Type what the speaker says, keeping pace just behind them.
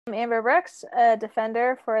I'm Amber Brooks, a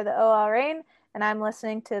defender for the OL Reign, and I'm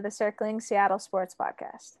listening to the Circling Seattle Sports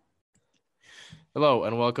Podcast. Hello,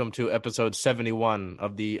 and welcome to episode 71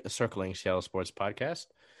 of the Circling Seattle Sports Podcast.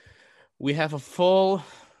 We have a full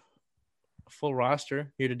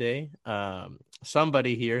roster here today.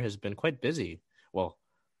 Somebody here has been quite busy. Well,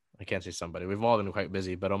 I can't say somebody. We've all been quite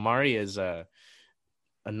busy, but Omari is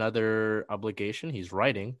another obligation. He's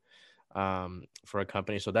writing for a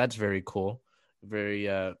company, so that's very cool. Very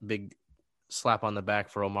big slap on the back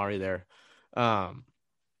for Omari there.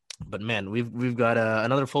 But man, we've got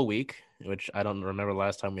another full week, which I don't remember the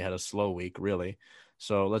last time we had a slow week, really.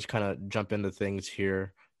 So let's kind of jump into things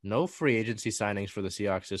here. No free agency signings for the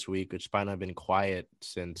Seahawks this week, which might have been quiet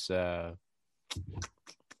since who's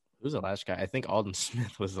the last guy? I think Alden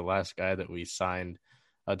Smith was the last guy that we signed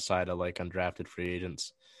outside of like undrafted free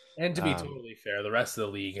agents. And to be totally fair, the rest of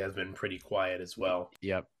the league has been pretty quiet as well.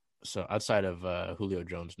 Yep. So outside of Julio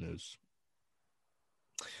Jones news.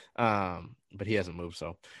 But he hasn't moved.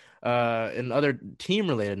 So, in other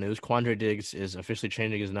team-related news, Quandre Diggs is officially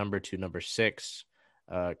changing his number to number 6.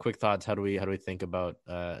 Quick thoughts. How do we think about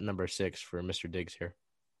number 6 for Mr. Diggs here?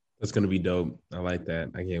 That's gonna be dope. I like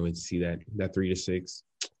that. I can't wait to see that 3 to 6.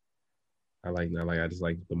 I just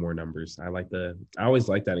like the more numbers. I always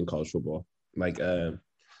like that in college football. Like who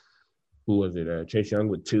was it? Chase Young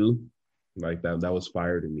with 2. Like that was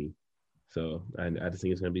fire to me. So I just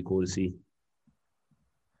think it's gonna be cool to see.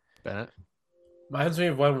 Bennett? Reminds me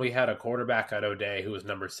of when we had a quarterback at O'Day who was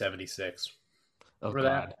number 76. Oh, Remember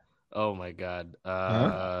God. that? Oh, my God.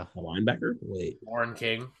 A linebacker? Wait. Warren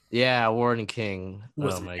King. Yeah, Warren King. Who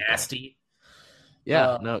was nasty.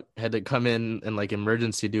 God. Yeah, had to come in like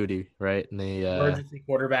emergency duty, right? And they emergency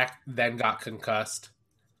quarterback, then got concussed.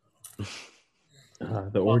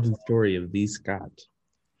 The origin story of V. Scott.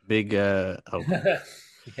 Big Yeah.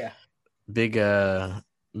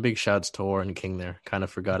 Big shouts to Warren King there. Kind of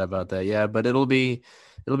forgot about that. Yeah, but it'll be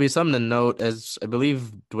something to note, as I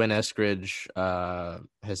believe Dwayne Eskridge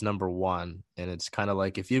has number 1, and it's kind of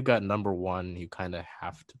like if you've got number 1, you kind of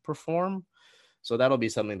have to perform. So that'll be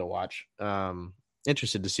something to watch.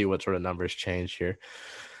 Interested to see what sort of numbers change here.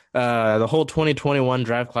 The whole 2021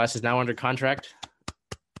 draft class is now under contract.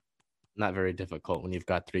 Not very difficult when you've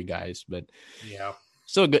got 3 guys, but yeah,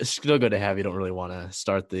 still good to have. You don't really want to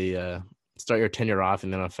start your tenure off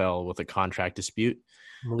in the NFL with a contract dispute.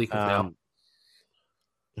 Malik McDowell.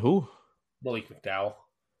 Who? Malik McDowell.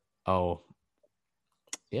 Oh,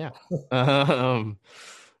 yeah. I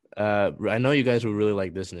know you guys will really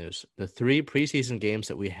like this news. The 3 preseason games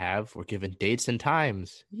that we have were given dates and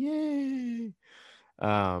times. Yay!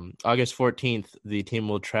 August 14th, the team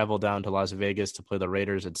will travel down to Las Vegas to play the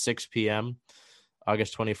Raiders at 6 p.m.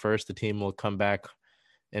 August 21st, the team will come back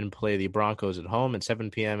and play the Broncos at home at 7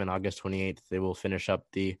 p.m. And August 28th, they will finish up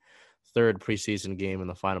the 3rd preseason game and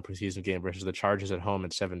the final preseason game versus the Chargers at home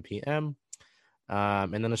at 7 p.m.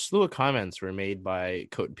 And then a slew of comments were made by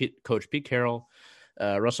Coach Pete Carroll,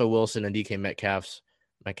 Russell Wilson, and DK Metcalf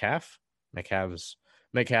about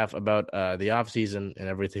the offseason and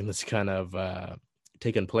everything that's kind of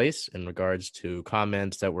taken place in regards to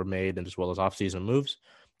comments that were made and as well as offseason moves.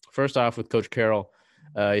 First off, with Coach Carroll,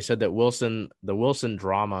 he said that the Wilson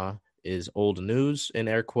drama is old news in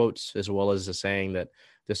air quotes, as well as saying that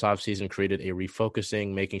this offseason created a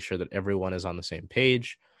refocusing, making sure that everyone is on the same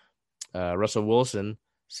page. Russell Wilson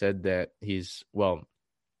said that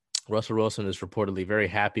Russell Wilson is reportedly very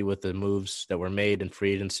happy with the moves that were made in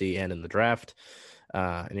free agency and in the draft.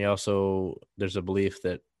 And there's a belief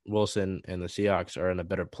that Wilson and the Seahawks are in a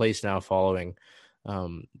better place now following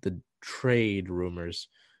the trade rumors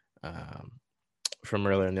from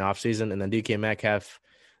earlier in the offseason. And then DK Metcalf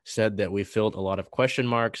said that we filled a lot of question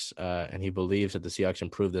marks, and he believes that the Seahawks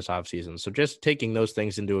improved this offseason. So just taking those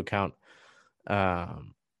things into account, what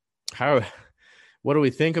do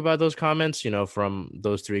we think about those comments, from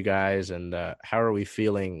those 3 guys, and how are we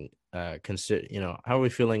feeling, how are we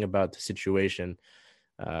feeling about the situation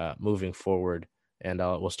moving forward? And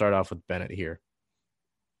we'll start off with Bennett here.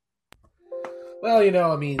 Well,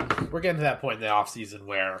 we're getting to that point in the offseason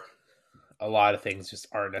where a lot of things just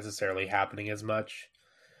aren't necessarily happening as much.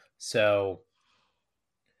 So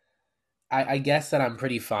I guess that I'm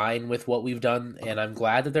pretty fine with what we've done, and I'm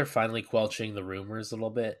glad that they're finally quelching the rumors a little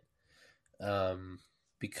bit,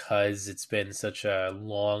 because it's been such a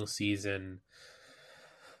long off-season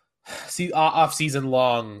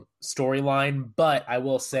long storyline. But I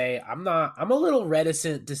will say I'm a little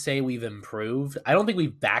reticent to say we've improved. I don't think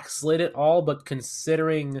we've backslid at all, but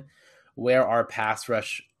considering where our pass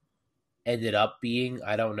rush ended up being,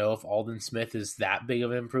 I don't know if Alden Smith is that big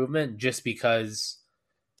of an improvement, just because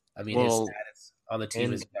his status on the team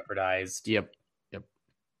And- is jeopardized. Yep.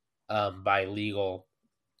 By legal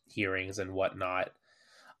hearings and whatnot.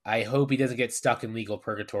 I hope he doesn't get stuck in legal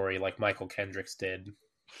purgatory like Michael Kendricks did.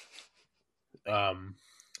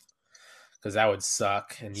 Because that would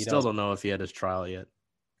suck. And you Still don't know if he had his trial yet.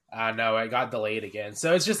 No, it got delayed again.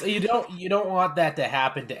 So it's just you don't want that to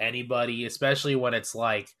happen to anybody, especially when it's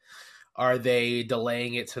like, are they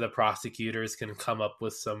delaying it so the prosecutors can come up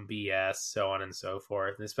with some BS, so on and so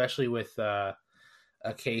forth. And especially with a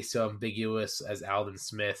case so ambiguous as Alden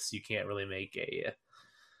Smith's, you can't really make a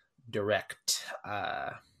direct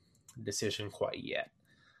decision quite yet.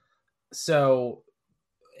 So,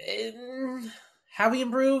 have we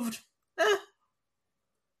improved? I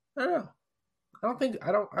don't know.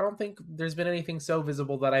 I don't think there's been anything so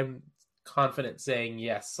visible that I'm confident saying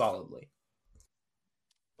yes solidly.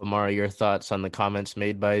 Amara, your thoughts on the comments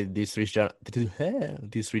made by these three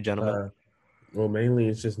gentlemen? Well, mainly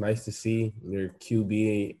it's just nice to see your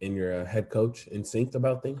QB and your head coach in sync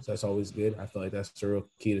about things. That's always good. I feel like that's the real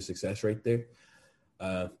key to success right there.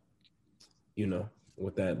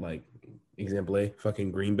 With that, like, example A,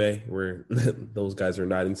 fucking Green Bay, where those guys are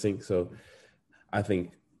not in sync. So I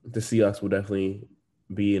think the Seahawks will definitely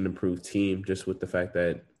be an improved team just with the fact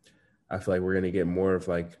that I feel like we're going to get more of,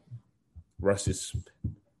 like, Russ's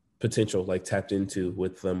potential, like, tapped into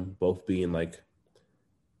with them both being, like,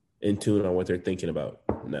 in tune on what they're thinking about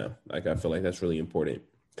now. Like, I feel like that's really important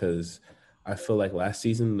because I feel like last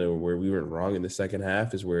season where we went wrong in the second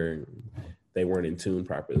half is where they weren't in tune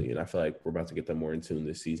properly. And I feel like we're about to get them more in tune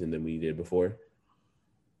this season than we did before.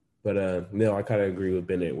 But no, I kind of agree with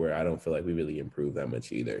Bennett where I don't feel like we really improved that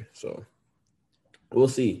much either. So we'll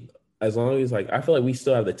see. As long as, like, I feel like we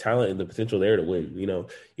still have the talent and the potential there to win, even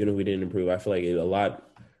if we didn't improve. I feel like a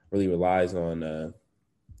lot really relies on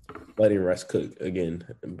letting Russ cook again,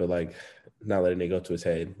 but, like, not letting it go to his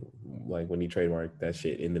head. Like, when he trademarked that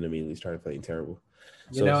shit and then immediately started playing terrible.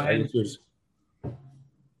 Go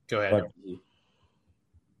ahead.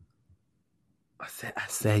 I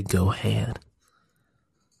said go ahead.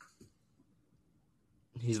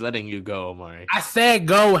 He's letting you go, Amari. I said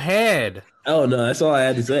go ahead. Oh, no, that's all I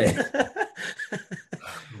had to say.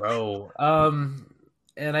 Bro.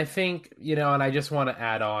 And I think, and I just want to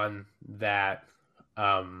add on that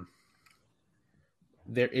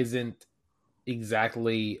there isn't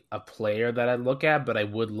exactly a player that I look at, but I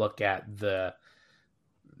would look at the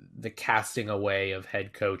casting away of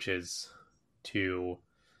head coaches the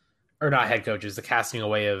casting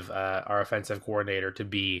away of our offensive coordinator to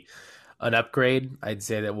be an upgrade. I'd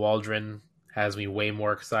say that Waldron has me way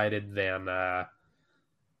more excited than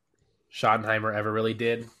Schottenheimer ever really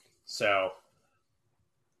did. So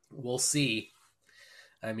we'll see.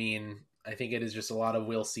 I mean, I think it is just a lot of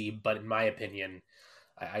we'll see, but in my opinion,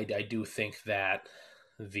 I do think that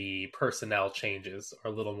the personnel changes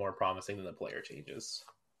are a little more promising than the player changes.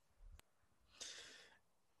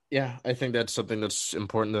 Yeah, I think that's something that's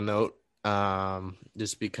important to note.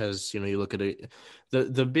 Just because, you look at it,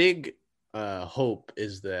 the big hope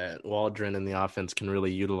is that Waldron and the offense can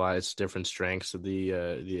really utilize different strengths of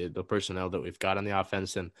the personnel that we've got on the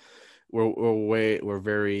offense, and we're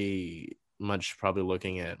very much probably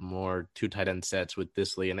looking at more two tight end sets with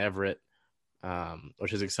Disley and Everett,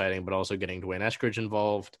 which is exciting, but also getting Dwayne Eskridge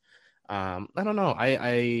involved. I don't know.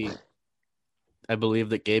 I believe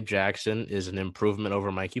that Gabe Jackson is an improvement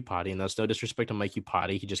over Mike Iupati, and that's no disrespect to Mike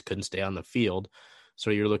Iupati. He just couldn't stay on the field. So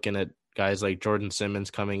you're looking at guys like Jordan Simmons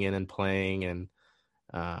coming in and playing, and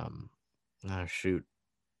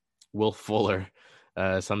Will Fuller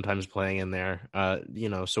sometimes playing in there.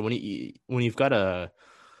 So when you've got a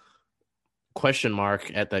question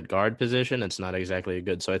mark at that guard position, it's not exactly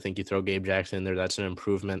good. So I think you throw Gabe Jackson in there. That's an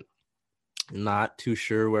improvement. Not too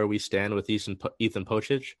sure where we stand with Ethan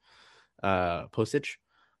Posich.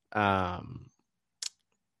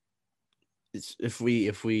 If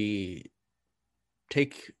we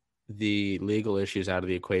take the legal issues out of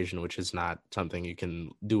the equation, which is not something you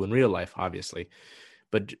can do in real life, obviously,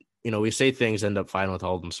 but we say things end up fine with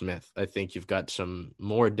Alden Smith. I think you've got some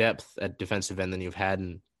more depth at defensive end than you've had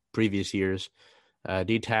in previous years.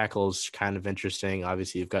 D tackle's kind of interesting.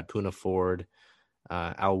 Obviously, you've got Poona Ford.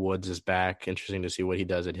 Al Woods is back. Interesting to see what he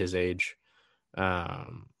does at his age.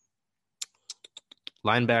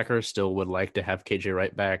 Linebacker, still would like to have KJ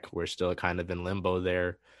Wright back. We're still kind of in limbo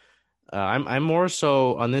there. I'm more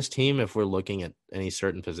so on this team, if we're looking at any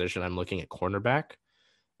certain position, I'm looking at cornerback.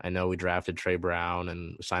 I know we drafted Trey Brown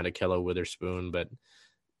and signed Ahkello Witherspoon, but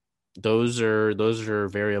those are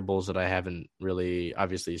variables that I haven't really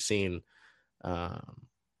obviously seen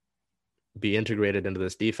be integrated into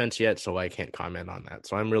this defense yet, so I can't comment on that.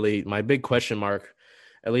 So my big question mark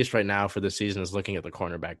at least right now for the season, is looking at the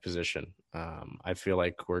cornerback position. I feel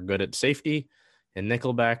like we're good at safety and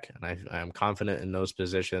nickelback, and I'm confident in those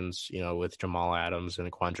positions, with Jamal Adams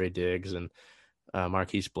and Quandre Diggs and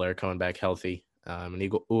Marquise Blair coming back healthy, and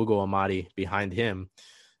Ugo Amadi behind him.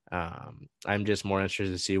 I'm just more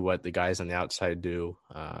interested to see what the guys on the outside do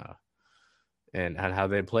and how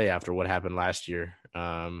they play after what happened last year.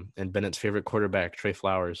 And Bennett's favorite quarterback, Trey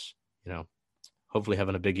Flowers, hopefully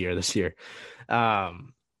having a big year this year.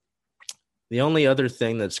 The only other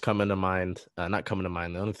thing that's the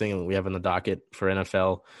only thing that we have in the docket for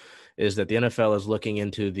NFL is that the NFL is looking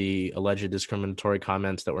into the alleged discriminatory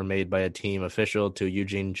comments that were made by a team official to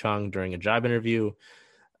Eugene Chung during a job interview.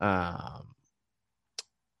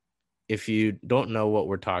 If you don't know what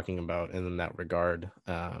we're talking about in that regard,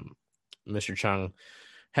 Mr. Chung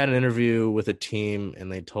had an interview with a team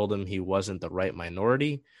and they told him he wasn't the right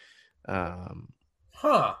minority.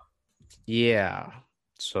 Yeah.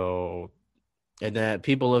 So, and that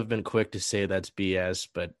people have been quick to say that's BS,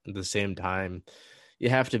 but at the same time, you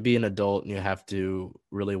have to be an adult and you have to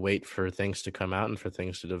really wait for things to come out and for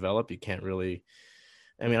things to develop. You can't really,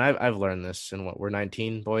 I've learned this in we're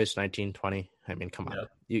 19 boys, 19, 20. Come on.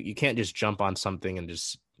 Yeah. You can't just jump on something and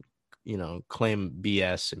just, claim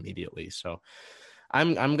BS immediately. So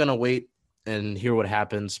I'm going to wait and hear what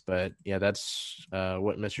happens. But yeah, that's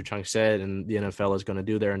what Mr. Chung said. And the NFL is going to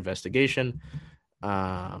do their investigation.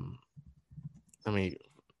 If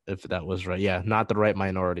that was right. Yeah. Not the right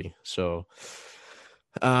minority. So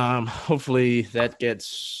hopefully that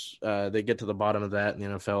gets, they get to the bottom of that, and the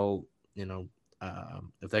NFL,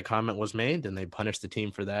 if that comment was made, then they punish the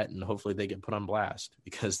team for that, and hopefully they get put on blast,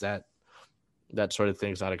 because that sort of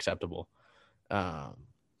thing is not acceptable.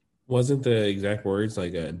 Wasn't the exact words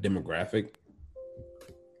like a demographic?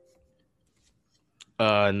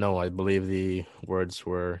 No, I believe the words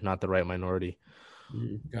were not the right minority.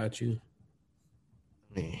 Got you.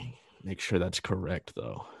 Let me make sure that's correct,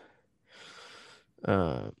 though.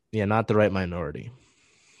 Yeah, not the right minority.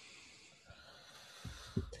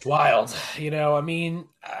 Wild.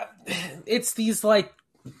 It's these like,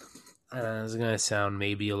 it's going to sound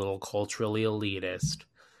maybe a little culturally elitist,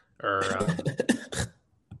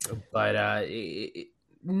 but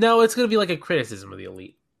no, it's going to be like a criticism of the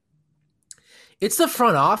elite. It's the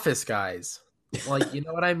front office guys. Like, you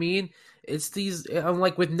know what I mean? It's these, I'm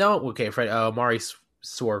like Fred, Amari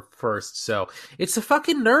swore first. So it's the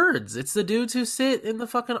fucking nerds. It's the dudes who sit in the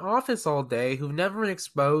fucking office all day who've never been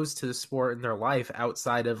exposed to the sport in their life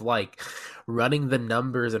outside of like running the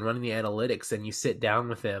numbers and running the analytics. And you sit down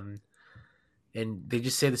with them and they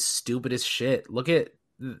just say the stupidest shit. Look at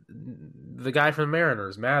the guy from the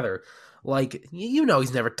Mariners, Mather. Like,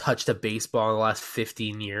 he's never touched a baseball in the last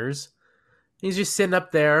 15 years. He's just sitting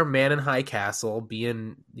up there, man in high castle,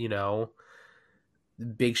 being,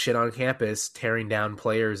 big shit on campus, tearing down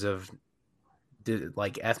players of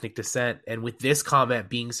like ethnic descent. And with this comment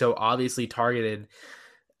being so obviously targeted,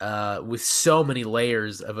 with so many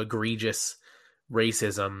layers of egregious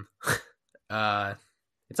racism,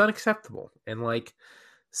 it's unacceptable. And like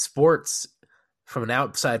sports, from an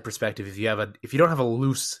outside perspective, if you don't have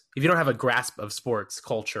a grasp of sports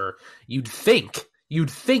culture, you'd think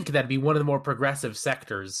that'd be one of the more progressive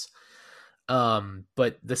sectors.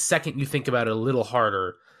 But the second you think about it a little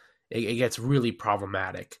harder, it gets really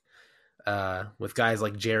problematic. With guys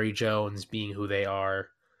like Jerry Jones being who they are,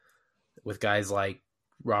 with guys like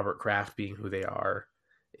Robert Kraft being who they are,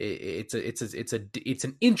 it's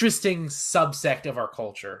an interesting subsect of our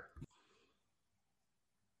culture.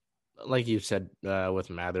 Like you said, with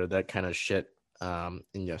Mather, that kind of shit. And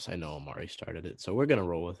yes, I know Amari started it, so we're gonna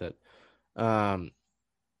roll with it.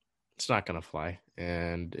 It's not gonna fly,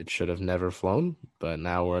 and it should have never flown. But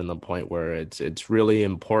now we're in the point where it's really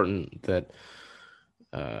important that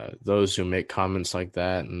those who make comments like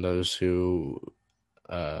that and those whose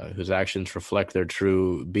actions reflect their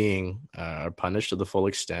true being are punished to the full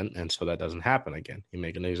extent, and so that doesn't happen again. You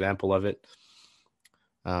make an example of it,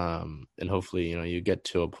 and hopefully, you get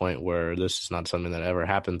to a point where this is not something that ever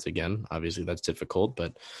happens again. Obviously, that's difficult,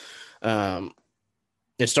 but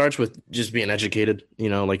it starts with just being educated.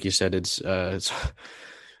 Like you said, it's you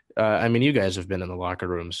guys have been in the locker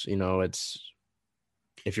rooms. It's,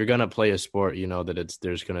 if you're gonna play a sport, that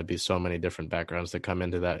there's gonna be so many different backgrounds that come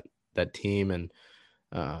into that team, and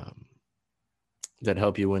that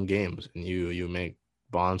help you win games, and you make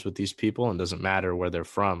bonds with these people, and it doesn't matter where they're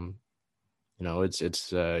from.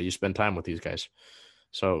 It's you spend time with these guys.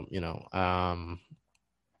 So,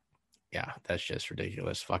 yeah, that's just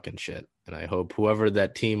ridiculous fucking shit. And I hope whoever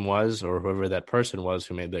that team was, or whoever that person was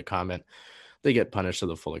who made that comment, they get punished to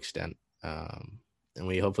the full extent. And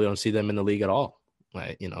we hopefully don't see them in the league at all.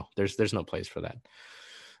 there's no place for that.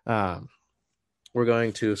 We're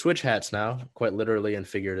going to switch hats now, quite literally and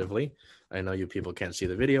figuratively. I know you people can't see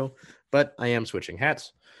the video, but I am switching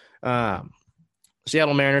hats.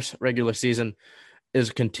 Seattle Mariners regular season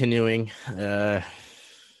is continuing.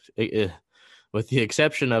 With the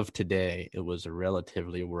exception of today, it was a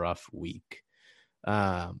relatively rough week.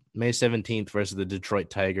 May 17th versus the Detroit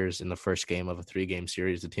Tigers in the first game of a 3-game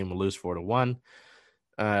series. The team will lose 4-1.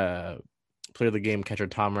 Player of the game, catcher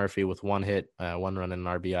Tom Murphy with 1 hit, 1 run and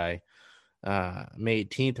an RBI. May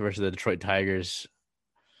 18th versus the Detroit Tigers.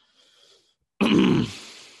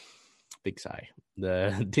 Big sigh.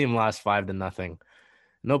 The team lost 5-0.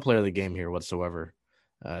 No player of the game here whatsoever.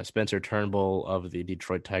 Spencer Turnbull of the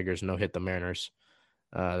Detroit Tigers no hit the Mariners.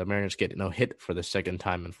 The Mariners get no hit for the second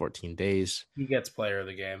time in 14 days. He gets player of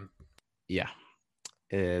the game. Yeah.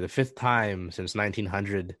 The fifth team since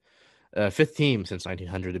 1900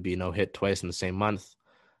 to be no hit twice in the same month.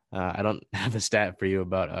 I don't have a stat for you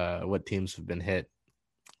about what teams have been hit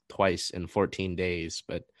twice in 14 days,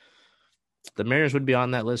 but the Mariners would be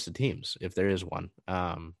on that list of teams if there is one.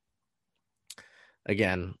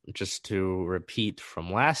 Again, just to repeat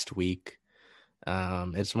from last week,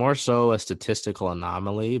 it's more so a statistical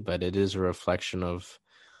anomaly, but it is a reflection of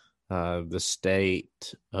the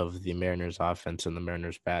state of the Mariners offense and the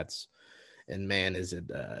Mariners bats. And man, is it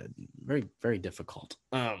very, very difficult.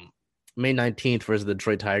 May 19th versus the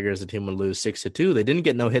Detroit Tigers, the team would lose 6-2. They didn't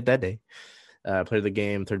get no hit that day. Player of the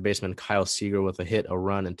game, third baseman Kyle Seager with a hit, a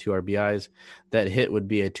run, and 2 RBIs. That hit would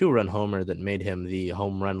be a 2-run homer that made him the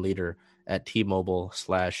home run leader at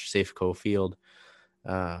T-Mobile/Safeco Field.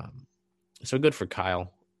 So good for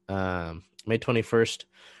Kyle. May 21st,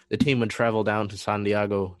 the team would travel down to San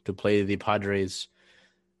Diego to play the Padres.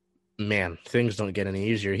 Man, things don't get any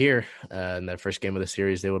easier here. In that first game of the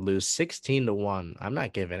series, they would lose 16-1. I'm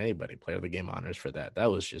not giving anybody player of the game honors for that.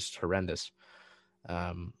 That was just horrendous.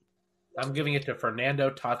 I'm giving it to Fernando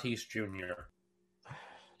Tatis Jr.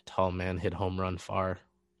 Tall man hit home run far.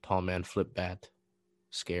 Tall man flip bat.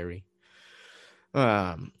 Scary.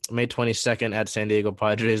 May 22nd at San Diego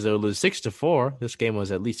Padres, they would lose 6-4. This game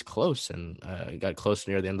was at least close and got close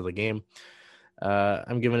near the end of the game.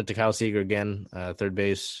 I'm giving it to Kyle Seager again, third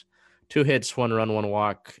base. 2 hits, 1 run, 1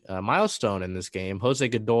 walk. Milestone in this game. Jose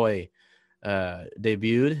Godoy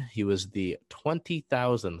debuted. He was the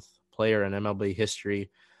 20,000th player in MLB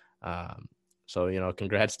history. So,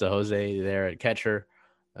 congrats to Jose there at catcher.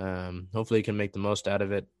 Hopefully he can make the most out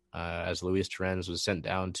of it. As Luis Torrens was sent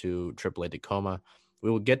down to AAA Tacoma.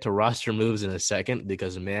 We will get to roster moves in a second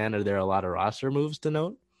because, man, are there a lot of roster moves to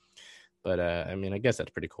note. But, I guess that's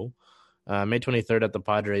pretty cool. May 23rd at the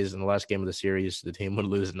Padres in the last game of the series, the team would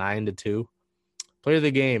lose 9-2. Player of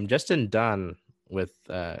the game, Justin Dunn with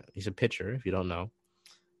he's a pitcher, if you don't know.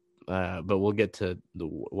 But we'll get to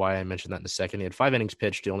why I mentioned that in a second. He had 5 innings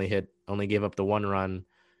pitched. He only gave up the 1 run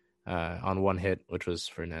on 1 hit, which was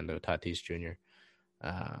Fernando Tatis Jr.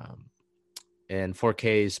 And 4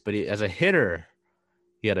 Ks, but as a hitter,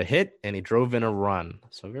 he had a hit and he drove in a run.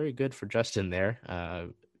 So very good for Justin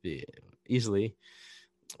there. Easily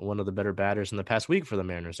one of the better batters in the past week for the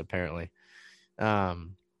Mariners, apparently.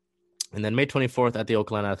 And then May 24th at the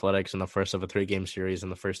Oakland Athletics in the first of a 3-game series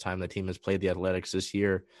and the first time the team has played the Athletics this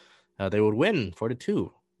year, they would win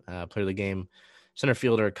 4-2. Player of the game, center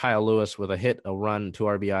fielder Kyle Lewis with a hit, a run, 2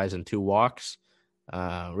 RBIs, and 2 walks.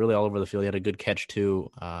 Really all over the field. He had a good catch too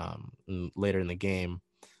later in the game,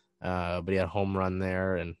 but he had a home run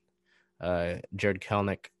there. And Jared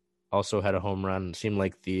Kelenic also had a home run. It seemed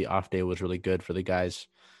like the off day was really good for the guys.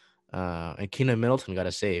 And Keenan Middleton got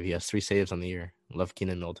a save. He has 3 saves on the year. Love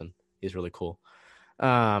Keenan Middleton. He's really cool.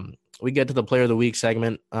 We get to the player of the week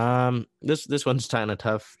segment. This one's kind of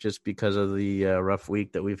tough just because of the rough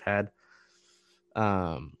week that we've had.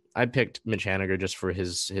 I picked Mitch Haniger just for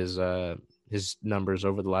his numbers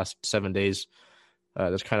over the last 7 days.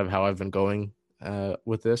 That's kind of how I've been going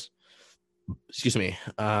with this. Excuse me.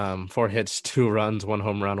 4 hits, 2 runs, 1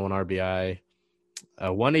 home run, 1 RBI,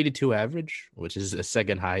 182 average, which is the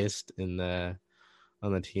second highest on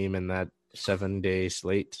the team in that 7-day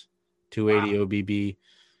slate. 280 OBP,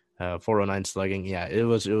 409 slugging. Yeah, it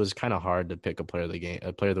was kind of hard to pick a player of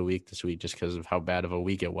the week this week just because of how bad of a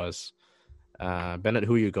week it was. Bennett,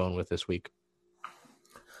 who are you going with this week?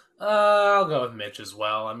 I'll go with Mitch as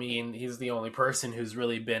well. He's the only person who's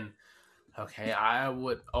really been okay. I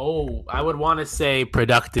would want to say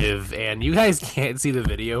productive, and you guys can't see the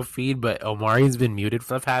video feed, but Omari's been muted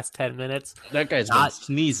for the past 10 minutes. That guy's been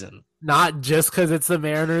sneezing. Not just because it's the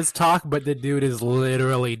Mariners talk, but the dude is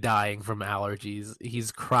literally dying from allergies.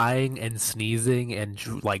 He's crying and sneezing and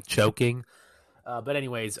choking. But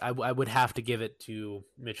anyways, I would have to give it to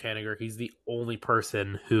Mitch Haniger. He's the only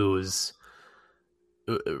person who's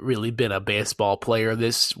really been a baseball player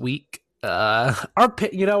this week. You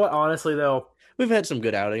know what? Honestly, though, We've had some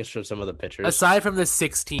good outings from some of the pitchers. aside from the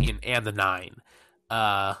 16 and the 9,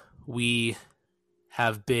 we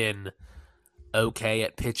have been okay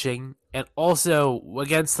at pitching. And also,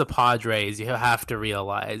 against the Padres, you have to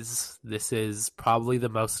realize this is probably the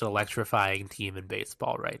most electrifying team in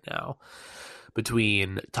baseball right now.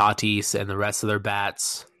 Between Tatis and the rest of their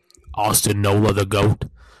bats, Austin Nola, the GOAT,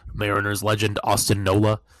 Mariners legend Austin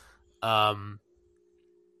Nola.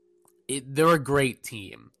 They're a great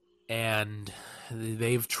team, and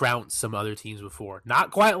they've trounced some other teams before.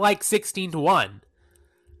 Not quite like 16-1,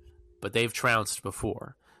 but they've trounced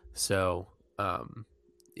before. So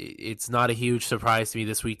it's not a huge surprise to me.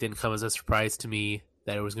 This week didn't come as a surprise to me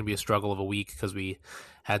that it was going to be a struggle of a week because we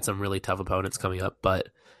had some really tough opponents coming up. But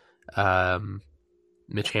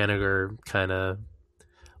Mitch Haniger kind of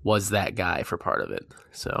was that guy for part of it.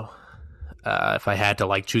 So if I had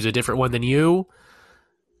to choose a different one than you,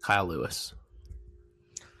 Kyle Lewis.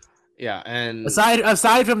 Yeah, and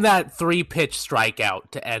aside from that 3-pitch strikeout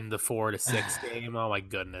to end the 4-6 game, oh my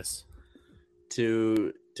goodness.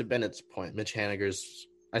 To Bennett's point, Mitch Haniger's.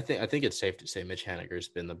 I think it's safe to say Mitch Haniger's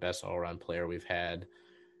been the best all-around player we've had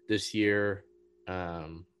this year.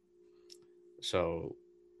 So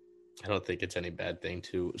I don't think it's any bad thing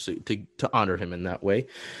to honor him in that way.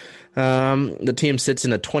 The team sits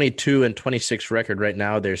in a 22-26 record right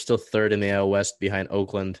now. They're still third in the AL West behind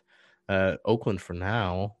Oakland. Oakland for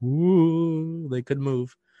now. Ooh, they could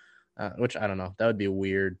move, which I don't know. That would be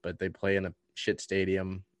weird, but they play in a shit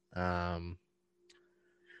stadium.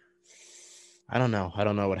 I don't know. I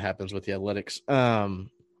don't know what happens with the Athletics. And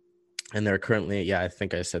they're currently, I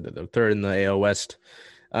think I said that they're third in the AL West.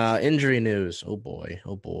 Injury news. Oh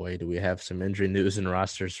boy. Do we have some injury news and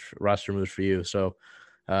roster moves for you? So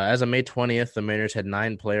as of May 20th, the Mariners had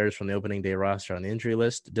 9 players from the opening day roster on the injury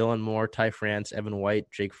list. Dylan Moore, Ty France, Evan White,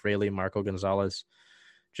 Jake Fraley, Marco Gonzalez,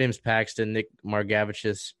 James Paxton, Nick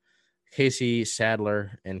Margavicius, Casey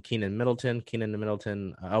Sadler, and Keenan Middleton.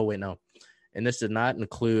 And this did not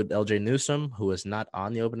include LJ Newsome, who was not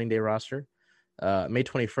on the opening day roster. May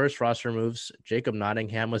 21st roster moves. Jacob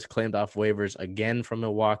Nottingham was claimed off waivers again from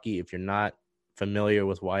Milwaukee. If you're not familiar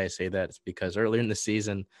with why I say that, it's because earlier in the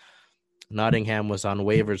season, Nottingham was on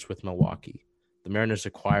waivers with Milwaukee. The Mariners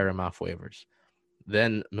acquire him off waivers.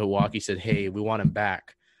 Then Milwaukee said, hey, we want him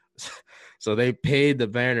back. So they paid the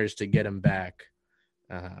Mariners to get him back.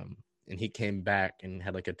 And he came back and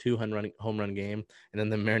had a 200 home run game. And then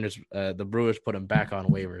the Brewers put him back on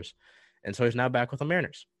waivers. And so he's now back with the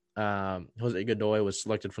Mariners. Jose Godoy was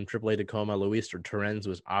selected from AAA Tacoma. Luis Torrens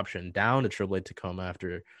was optioned down to AAA Tacoma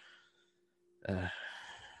after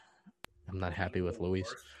I'm not happy with Luis.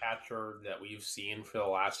 Worst catcher that we've seen for the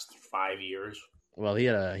last 5 years. Well, he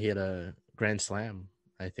had a grand slam,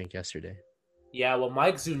 I think, yesterday. Yeah, well,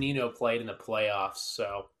 Mike Zunino played in the playoffs,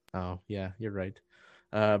 so. Oh, yeah, you're right.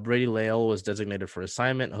 Brady Lael was designated for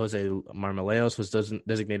assignment. Jose Marmoleos was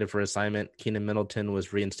designated for assignment. Keenan Middleton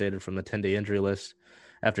was reinstated from the 10-day injury list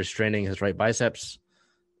after straining his right biceps.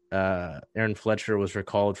 Aaron Fletcher was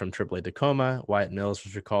recalled from AAA Tacoma. Wyatt Mills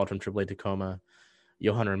was recalled from AAA Tacoma.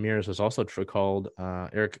 Johan Ramirez was also recalled.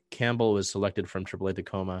 Eric Campbell was selected from AAA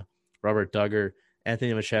Tacoma. Robert Duggar,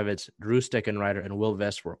 Anthony Mashevitz, Drew Steckenrider, and Will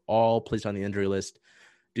Vest were all placed on the injury list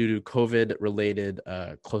due to COVID-related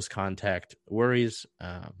close contact worries.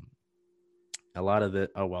 A lot of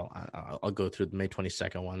I'll go through the May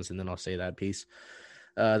 22nd ones, and then I'll say that piece.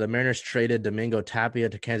 The Mariners traded Domingo Tapia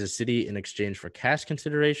to Kansas City in exchange for cash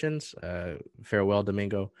considerations. Farewell,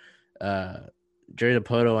 Domingo. Jerry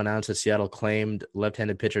Dipoto announced that Seattle claimed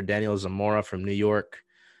left-handed pitcher Daniel Zamora from New York,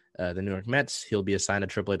 the New York Mets. He'll be assigned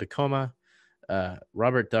to AAA Tacoma.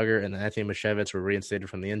 Robert Duggar and Anthony Mashevitz were reinstated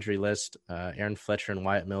from the injury list. Aaron Fletcher and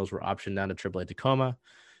Wyatt Mills were optioned down to AAA Tacoma.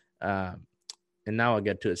 And now I'll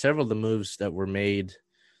get to it. Several of the moves that were made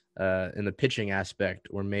in the pitching aspect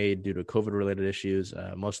were made due to COVID-related issues.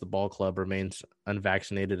 Most of the ball club remains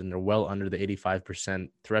unvaccinated, and they're well under the 85%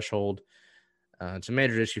 threshold. It's a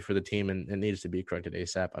major issue for the team, and it needs to be corrected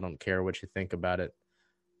ASAP. I don't care what you think about it.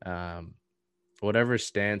 Whatever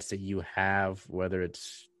stance that you have, whether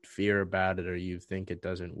it's fear about it or you think it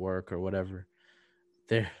doesn't work or whatever,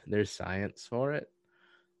 there's science for it.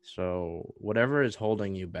 So whatever is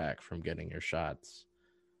holding you back from getting your shots,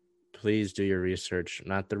 please do your research.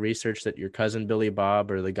 Not the research that your cousin Billy Bob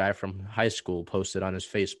or the guy from high school posted on his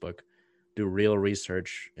Facebook. Do real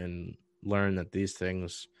research and learn that these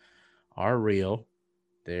things are real,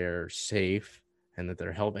 they're safe, and that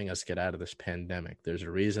they're helping us get out of this pandemic. There's a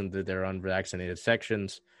reason that they're unvaccinated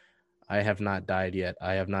sections. I have not died yet.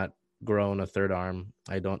 I have not grown a third arm.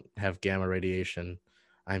 I don't have gamma radiation.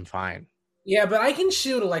 I'm fine. Yeah, but I can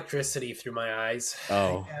shoot electricity through my eyes.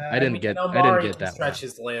 Oh, I didn't get can that stretch one.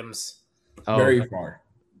 his limbs. Oh, Very far.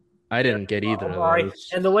 I didn't get either of those.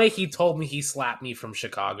 And the way he told me he slapped me from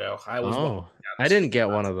Chicago, I was. I didn't get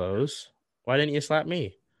one of those. Why didn't you slap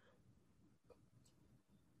me?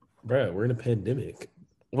 Bro, we're in a pandemic.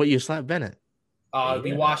 Well, you slapped Bennett.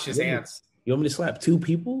 We washed his hands. You want me to slap 2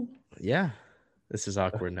 people? Yeah. This is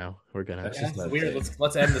awkward now. We're gonna. That's That's just not weird. fair.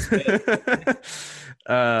 Let's end this bit.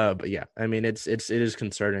 But yeah, I mean, it is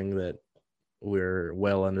concerning that we're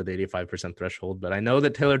well under the 85% threshold. But I know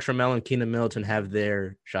that Taylor Trammell and Keenan Middleton have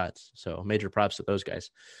their shots, so major props to those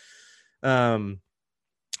guys.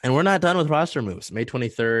 And we're not done with roster moves. May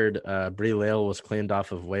 23rd, Bree Lale was claimed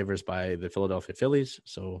off of waivers by the Philadelphia Phillies.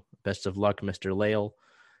 So best of luck, Mr. Lale.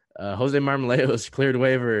 Jose Marmoleos cleared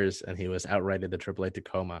waivers, and he was outrighted to AAA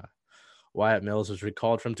Tacoma. Wyatt Mills was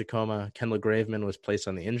recalled from Tacoma. Kendall Graveman was placed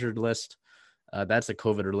on the injured list. That's a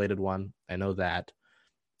COVID-related one. I know that.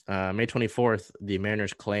 May 24th, the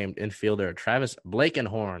Mariners claimed infielder Travis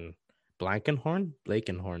Blankenhorn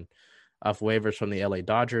off waivers from the LA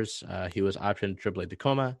Dodgers. He was optioned to AAA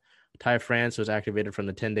Tacoma. Ty France was activated from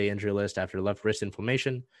the 10-day injury list after left wrist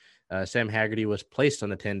inflammation. Sam Haggerty was placed on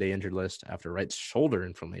the 10-day injured list after right shoulder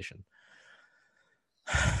inflammation.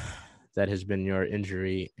 That has been your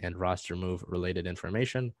injury and roster move related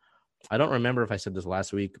information. I don't remember if I said this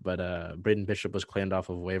last week, but Braden Bishop was claimed off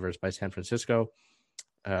of waivers by San Francisco.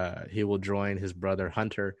 He will join his brother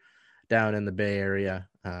Hunter down in the Bay Area.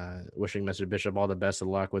 Wishing Mr. Bishop all the best of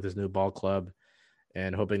luck with his new ball club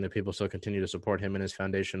and hoping that people still continue to support him and his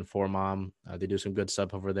foundation for Mom. They do some good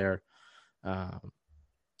stuff over there.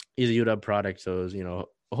 He's a UW product, so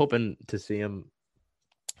hoping to see him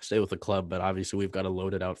stay with the club, but obviously we've got a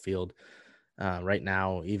loaded outfield right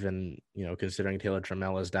now, even considering Taylor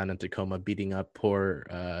Trammell is down in Tacoma beating up poor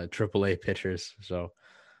AAA pitchers. So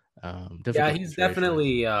he's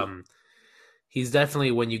definitely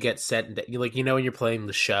when you get sent, when you're playing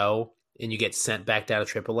the show and you get sent back down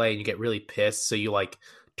to AAA and you get really pissed, so you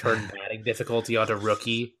turn batting difficulty onto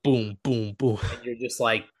rookie. Boom, boom, boom. And you're just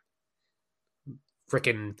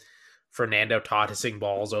freaking Fernando Tatising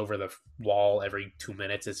balls over the wall every 2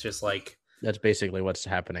 minutes. It's just that's basically what's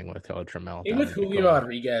happening with Taylor Trammell. Even with Julio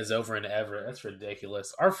Rodriguez over in Everett, that's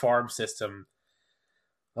ridiculous. Our farm system.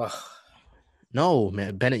 Ugh. No,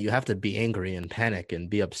 man, Bennett, you have to be angry and panic and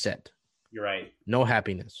be upset. You're right. No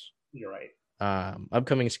happiness. You're right.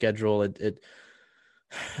 Upcoming schedule.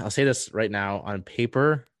 I'll say this right now. On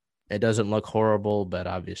paper, it doesn't look horrible, but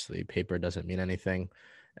obviously paper doesn't mean anything,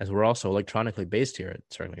 as we're also electronically based here at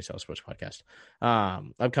Circling Seattle Sports Podcast.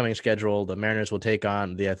 Upcoming schedule, the Mariners will take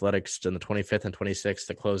on the Athletics on the 25th and 26th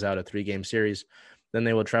to close out a 3-game series. Then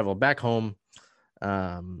they will travel back home,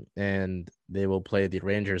 and they will play the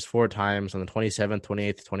Rangers 4 times on the 27th,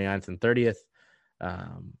 28th, 29th, and 30th.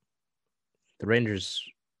 The Rangers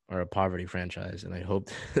are a poverty franchise, and I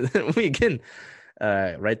hope that we can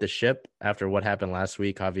right the ship after what happened last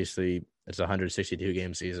week. Obviously, it's a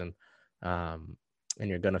 162-game season. And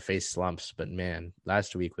you're going to face slumps. But, man,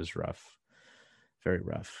 last week was rough. Very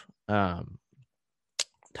rough.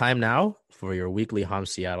 Time now for your weekly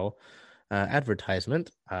Homs Seattle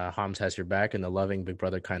advertisement. Homs has your back in the loving Big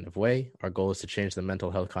Brother kind of way. Our goal is to change the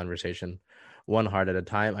mental health conversation one heart at a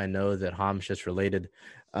time. I know that Homs just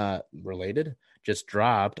just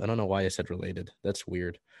dropped. I don't know why I said related. That's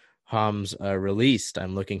weird. Homs released.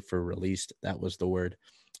 I'm looking for released. That was the word.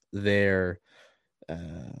 Their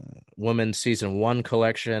women's season 1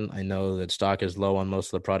 collection. I know that stock is low on most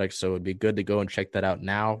of the products, so it would be good to go and check that out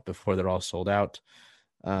now before they're all sold out.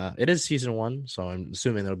 It is season 1, so I'm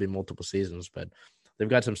assuming there'll be multiple seasons, but they've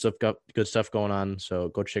got some good stuff going on, so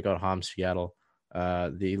go check out Homs Seattle.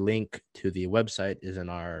 The link to the website is in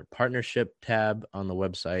our partnership tab on the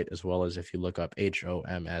website, as well as if you look up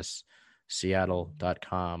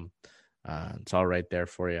HOMSSeattle.com. It's all right there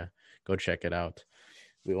for you. Go check it out.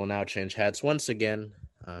 We will now change hats once again.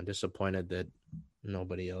 Disappointed that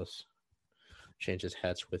nobody else changes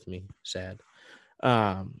hats with me. Sad.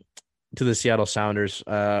 To the Seattle Sounders.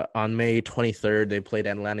 On May 23rd, they played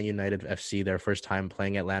Atlanta United FC, their first time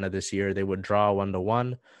playing Atlanta this year. They would draw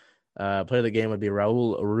 1-1. Player of the game would be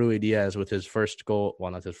Raul Ruidiaz with his first goal.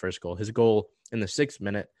 Well, not his first goal. His goal in the 6th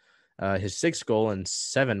minute. His 6th goal in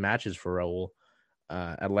 7 matches for Raul.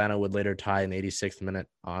 Atlanta would later tie in the 86th minute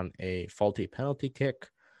on a faulty penalty kick.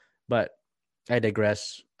 But I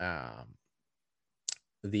digress.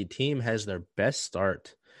 The team has their best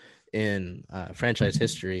start in franchise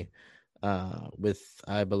history with,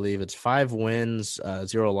 I believe it's 5 wins,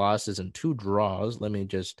 0 losses, and 2 draws. Let me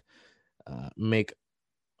just make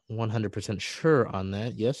 100% sure on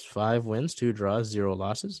that. Yes, 5 wins, 2 draws, 0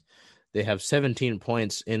 losses. They have 17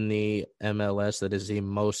 points in the MLS. That is the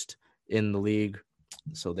most in the league.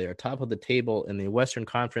 So they are top of the table in the Western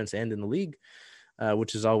Conference and in the league,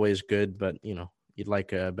 which is always good. But, you'd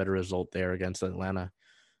like a better result there against Atlanta.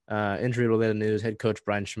 Injury-related news, head coach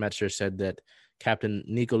Brian Schmetzer said that Captain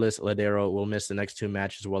Nicolas Ladero will miss the next 2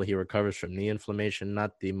 matches while he recovers from knee inflammation.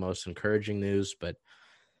 Not the most encouraging news, but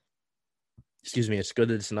it's good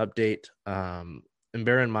that it's an update. And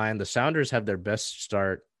bear in mind, the Sounders have their best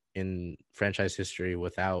start in franchise history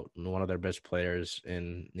without one of their best players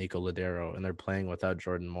in Nico Ladero, and they're playing without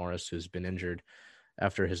Jordan Morris, who's been injured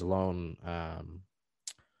after his loan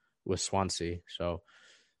with Swansea. So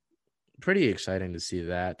pretty exciting to see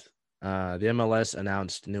that. The MLS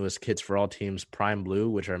announced newest kits for all teams, Prime Blue,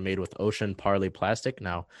 which are made with Ocean Parley plastic.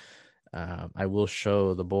 Now, I will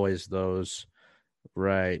show the boys those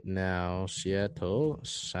right now. Seattle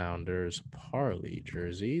Sounders Parley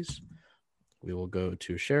jerseys. We will go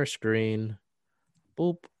to share screen.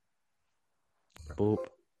 Boop. Boop.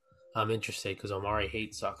 I'm interested because Omari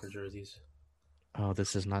hates soccer jerseys. Oh,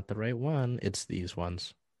 this is not the right one. It's these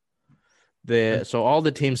ones. So all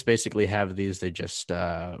the teams basically have these. They just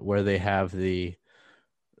where they have the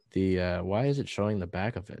why is it showing the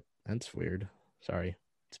back of it? That's weird. Sorry,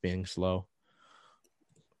 it's being slow.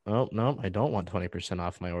 Oh no, I don't want 20%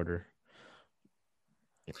 off my order.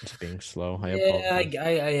 It's being slow.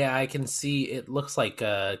 I can see. It looks like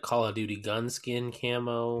a Call of Duty gun skin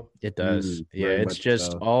camo. It does. It's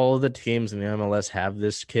just all the teams in the MLS have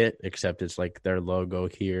this kit, except it's like their logo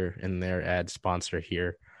here and their ad sponsor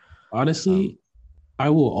here. Honestly, I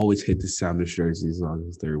will always hate the Sounders jersey as long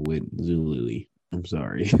as they're with Zulily. I'm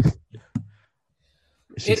sorry.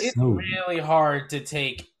 It's really hard to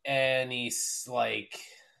take any, like...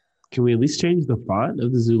 Can we at least change the font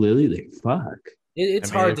of the Zulily? Like, fuck. It's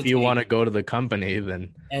hard if you want to go to the company,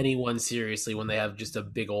 then anyone seriously when they have just a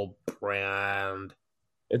big old brand.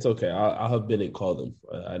 It's okay. I'll have Bennett call them.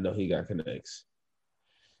 I know he got connects.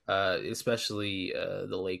 Especially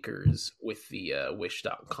the Lakers with the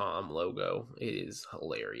Wish.com logo. It is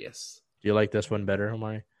hilarious. Do you like this one better,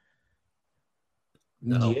 Omari?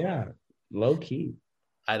 No. Yeah, low key.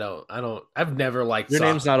 I don't. I've never liked. Your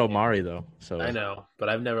name's not Omari though, so I know, but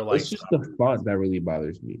I've never liked. It's just the font that really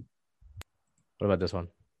bothers me. What about this one?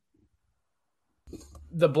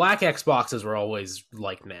 The black Xboxes were always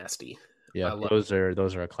like nasty. Yeah, those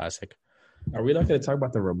are a classic. Are we not going to talk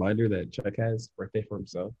about the reminder that Chuck has birthday for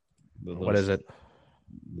himself? What is it?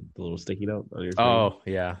 The little sticky note on your screen?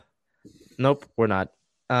 Yeah. Nope, we're not.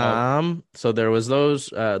 So there was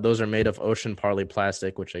those are made of Ocean Parley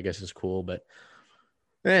plastic, which I guess is cool, but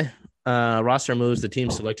roster moves. The team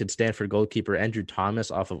selected Stanford goalkeeper Andrew Thomas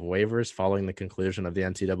off of waivers following the conclusion of the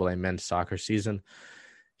NCAA men's soccer season.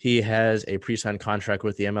 He has a pre-signed contract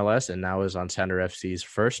with the MLS and now is on Sounder FC's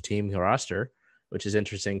first team roster, which is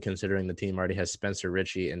interesting considering the team already has Spencer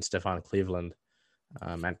Ritchie and Stefan Cleveland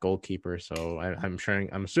at goalkeeper. So I'm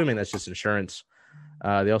assuming that's just insurance.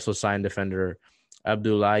 They also signed defender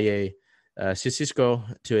Abdoulaye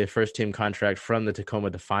Sissoko to a first-team contract from the Tacoma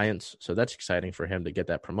Defiance. So that's exciting for him to get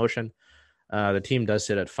that promotion. The team does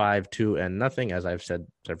sit at 5-2-0, as I've said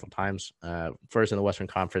several times. First in the Western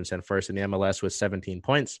Conference and first in the MLS with 17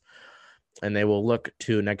 points. And they will look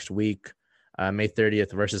to next week, May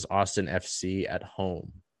 30th versus Austin FC at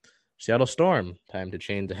home. Seattle Storm, time to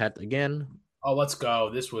change the hat again. Oh, let's go.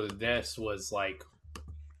 This was like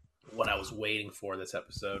what I was waiting for this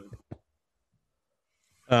episode.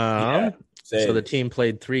 So the team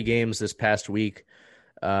played 3 games this past week.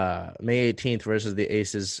 May 18th versus the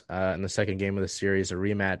Aces in the second game of the series,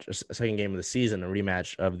 second game of the season, a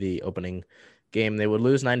rematch of the opening game. They would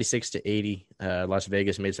lose 96-80. Las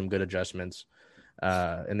Vegas made some good adjustments,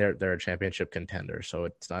 and they're a championship contender, so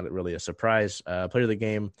it's not really a surprise. Player of the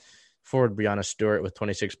game, forward Brianna Stewart with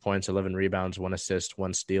 26 points, 11 rebounds, 1 assist,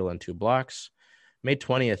 1 steal, and 2 blocks. May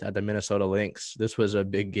 20th at the Minnesota Lynx. This was a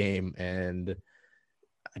big game, and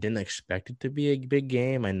I didn't expect it to be a big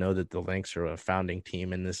game. I know that the Lynx are a founding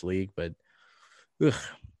team in this league, but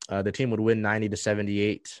the team would win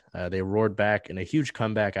 90-78. They roared back in a huge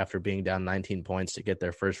comeback after being down 19 points to get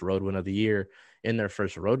their first road win of the year in their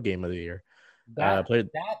first road game of the year. That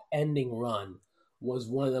ending run was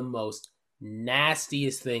one of the most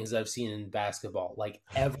nastiest things I've seen in basketball. Like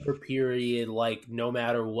ever period, like no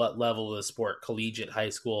matter what level of the sport, collegiate, high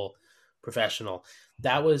school, professional.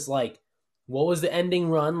 That was like, what was the ending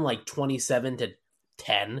run? Like 27-10?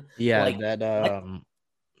 Yeah, like,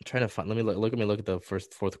 trying to find. Let me look at the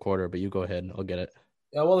fourth quarter. But you go ahead. I'll get it.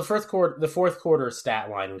 Well, the fourth quarter stat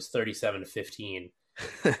line was 37-15.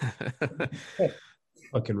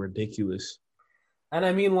 Fucking ridiculous. And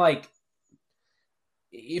I mean, like,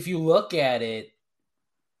 if you look at it,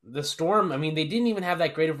 the Storm, I mean, they didn't even have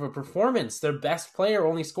that great of a performance. Their best player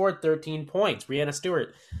only scored 13 points. Brianna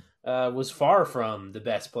Stewart was far from the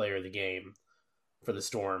best player of the game for the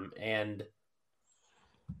Storm. And,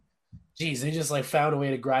 geez, they just, like, found a way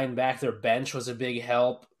to grind back. Their bench was a big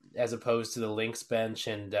help as opposed to the Lynx bench.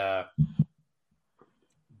 And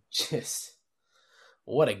just,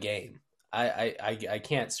 what a game. I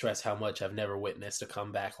can't stress how much I've never witnessed a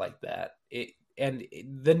comeback like that.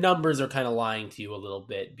 The numbers are kind of lying to you a little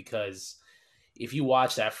bit, because if you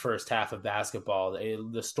watch that first half of basketball,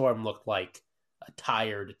 the Storm looked like a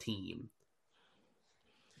tired team.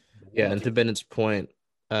 Yeah, and to Bennett's point,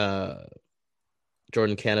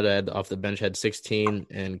 Jordan Canada off the bench had 16,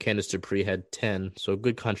 and Candace Dupree had 10. So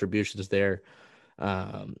good contributions there.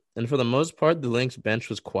 And for the most part, the Lynx bench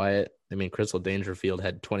was quiet. I mean, Crystal Dangerfield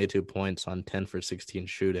had 22 points on 10 for 16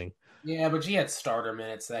 shooting. Yeah, but she had starter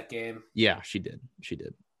minutes that game. Yeah, she did.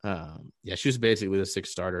 Yeah, she was basically the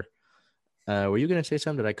sixth starter. Were you going to say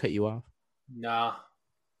something? Did I cut you off? Nah.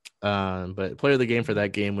 But player of the game for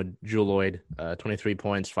that game with Jewel Lloyd, 23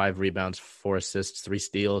 points, 5 rebounds, 4 assists, 3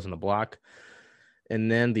 steals, and a block.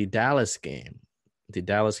 And then the Dallas game, the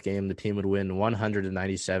team would win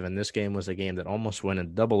 197. This game was a game that almost went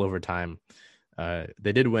in double overtime.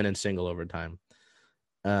 They did win in single overtime.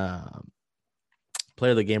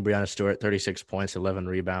 Player of the game, Brianna Stewart, 36 points, 11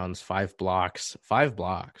 rebounds, 5 blocks,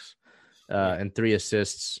 and 3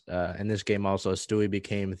 assists. In this game also, Stewie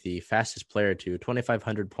became the fastest player to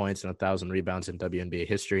 2,500 points and 1,000 rebounds in WNBA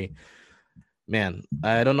history. Man,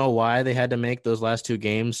 I don't know why they had to make those last 2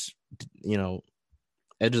 games,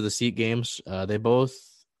 edge of the seat games.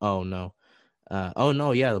 Both of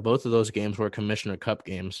those games were Commissioner Cup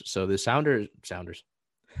games. So the Sounders,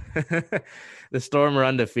 the Storm are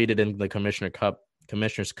undefeated in the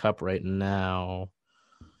Commissioner's Cup right now.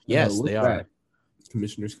 Yes, they are.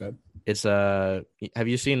 Commissioner's Cup. It's have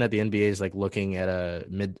you seen that the NBA is like looking at a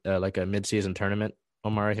mid-season tournament?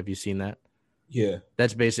 Omari, have you seen that? Yeah,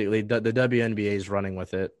 that's basically the WNBA is running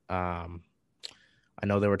with it. I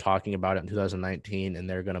know they were talking about it in 2019, and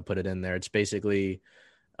they're going to put it in there. It's basically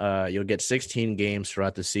you'll get 16 games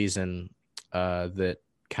throughout the season that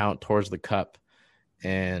count towards the cup.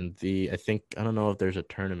 And I don't know if there's a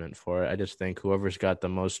tournament for it. I just think whoever's got the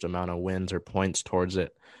most amount of wins or points towards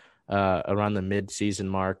it around the mid-season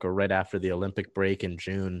mark or right after the Olympic break in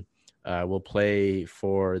June will play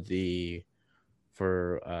for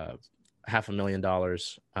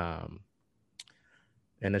 $500,000.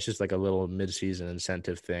 And it's just like a little mid-season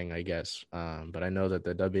incentive thing, I guess. But I know that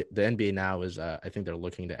the NBA now is, I think they're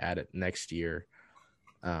looking to add it next year.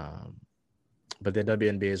 But the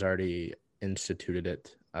WNBA has already instituted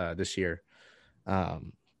it this year.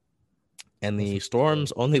 And the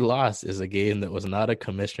Storm's only loss is a game that was not a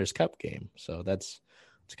Commissioner's Cup game. So it's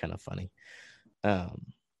kind of funny. But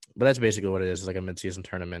that's basically what it is. It's like a mid-season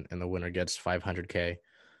tournament, and the winner gets $500K.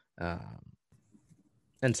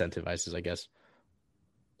 Incentivizes, I guess.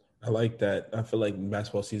 I like that. I feel like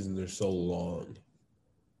basketball seasons are so long.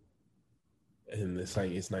 And it's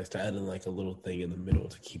nice to add in like a little thing in the middle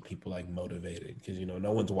to keep people like motivated, because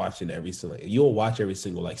no one's watching every single. You'll watch every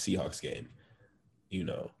single like Seahawks game.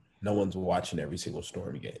 No one's watching every single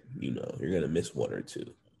Storm game. You're gonna miss one or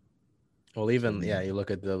two. Well, even you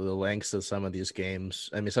look at the lengths of some of these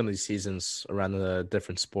games. I mean, some of these seasons around the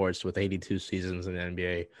different sports with 82 seasons in the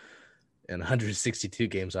NBA and 162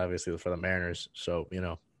 games, obviously for the Mariners. So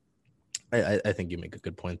I think you make a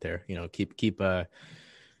good point there. Keep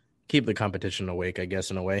the competition awake, I guess,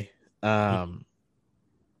 in a way. No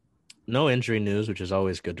injury news, which is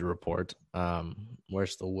always good to report.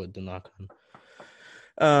 Where's the wood to knock on?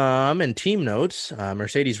 In team notes,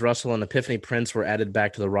 Mercedes Russell and Epiphany Prince were added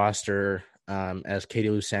back to the roster as Katie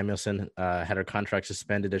Lou Samuelson had her contract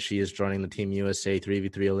suspended as she is joining the Team USA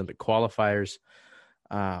 3v3 Olympic qualifiers.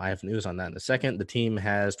 I have news on that in a second. The team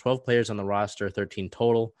has 12 players on the roster, 13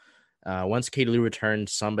 total. Once Katie Lou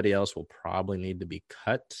returns, somebody else will probably need to be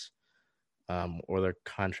cut, or their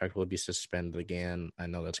contract will be suspended again. I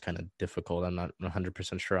know that's kind of difficult. I'm not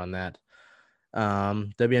 100% sure on that.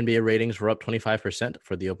 WNBA ratings were up 25%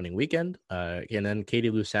 for the opening weekend. And then Katie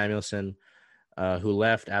Lou Samuelson, who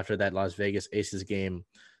left after that Las Vegas Aces game,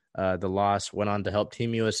 the loss went on to help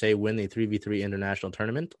Team USA win the 3v3 international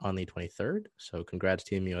tournament on the 23rd. So congrats,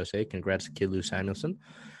 Team USA. Congrats, Katie Lou Samuelson.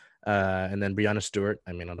 And then Brianna Stewart,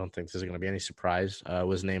 I don't think this is going to be any surprise,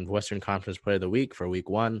 was named Western Conference Player of the Week for week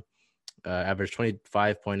 1. averaged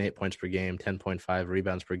 25.8 points per game, 10.5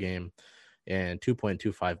 rebounds per game, and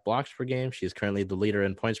 2.25 blocks per game. She is currently the leader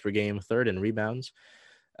in points per game, third in rebounds,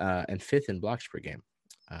 and fifth in blocks per game.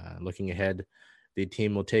 Looking ahead, the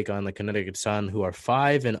team will take on the Connecticut Sun, who are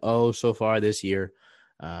 5-0 so far this year.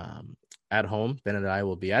 At home, Ben and I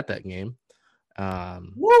will be at that game.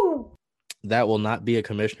 Woo! That will not be a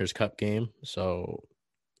Commissioner's Cup game, so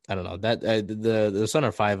I don't know. That the Sun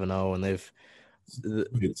are 5-0, and they've.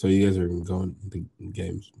 So you guys are going to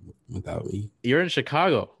games without me? You're in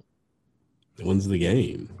Chicago. When's the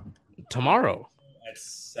game? Tomorrow. At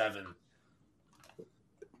 7.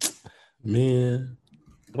 Man,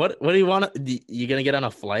 What do you want? You gonna get on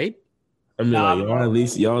a flight? I mean, Nah, like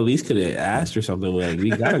y'all at least could have asked or something. Like we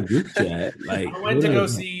got a group chat. Like I went to go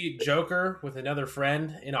see Joker with another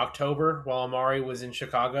friend in October while Amari was in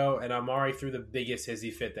Chicago, and Amari threw the biggest hizzy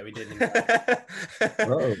fit that we did.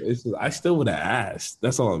 Bro, I still would have asked.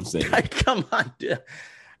 That's all I'm saying. Come on, dude.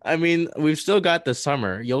 I mean, we've still got the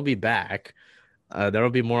summer. You'll be back. There will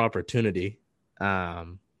be more opportunity.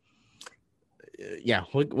 Yeah,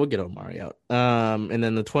 we'll get Omari out. And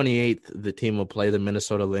then the 28th, the team will play the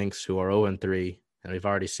Minnesota Lynx, who are 0-3, and we've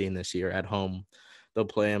already seen this year at home. They'll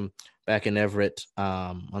play them back in Everett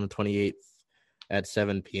on the 28th at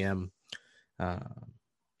 7 p.m.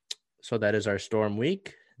 So that is our Storm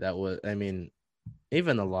week. That was, I mean,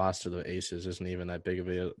 even the loss to the Aces isn't even that big of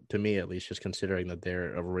a, to me at least, just considering that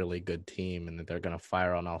they're a really good team and that they're going to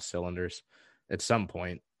fire on all cylinders at some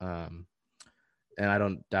point. And I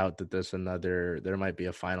don't doubt that there might be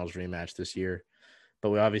a finals rematch this year, but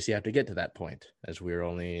we obviously have to get to that point as we're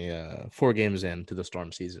only 4 games into the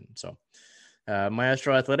Storm season. So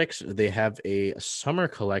Maestro Athletics, they have a summer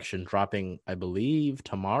collection dropping, I believe,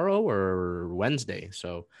 tomorrow or Wednesday.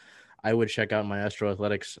 So I would check out Maestro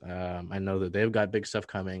Athletics. I know that they've got big stuff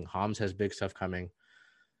coming. Homs has big stuff coming.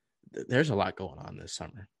 There's a lot going on this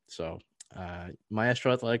summer. So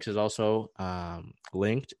Maestro Athletics is also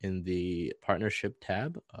linked in the partnership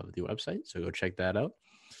tab of the website, so go check that out.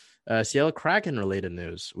 Seattle Kraken related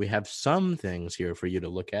news. We have some things here for you to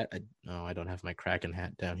look at. I don't have my Kraken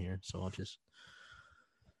hat down here, so I'll just.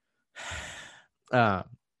 The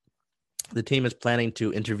team is planning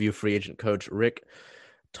to interview free agent coach Rick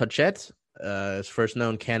Tocchet, his first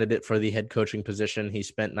known candidate for the head coaching position. He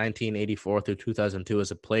spent 1984 through 2002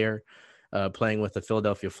 as a player. Playing with the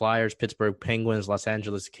Philadelphia Flyers, Pittsburgh Penguins, Los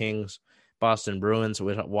Angeles Kings, Boston Bruins,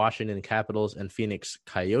 Washington Capitals, and Phoenix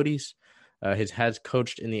Coyotes. He has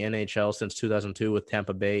coached in the NHL since 2002 with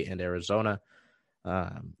Tampa Bay and Arizona.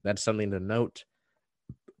 That's something to note.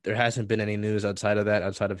 There hasn't been any news outside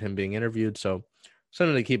of him being interviewed, so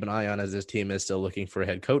something to keep an eye on as this team is still looking for a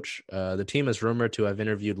head coach. The team is rumored to have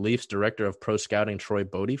interviewed Leafs director of pro scouting Troy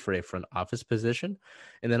Bodie for a front office position.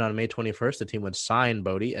 And then on May 21st, the team would sign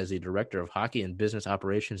Bodie as the director of hockey and business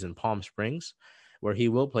operations in Palm Springs, where he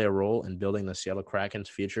will play a role in building the Seattle Kraken's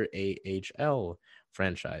future AHL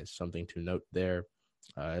franchise. Something to note there,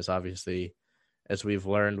 as obviously, as we've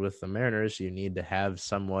learned with the Mariners, you need to have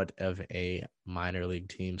somewhat of a minor league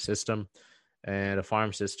team system and a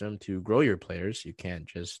farm system to grow your players. You can't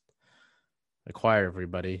just acquire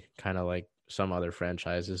everybody, kind of like some other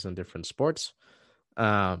franchises in different sports.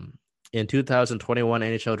 In 2021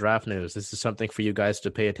 NHL draft news, this is something for you guys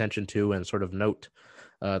to pay attention to and sort of note.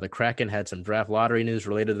 The Kraken had some draft lottery news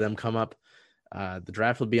related to them come up. The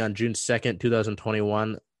draft will be on June 2nd,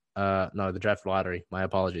 2021. No, the draft lottery. My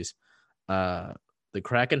apologies. The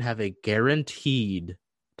Kraken have a guaranteed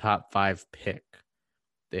top 5 pick.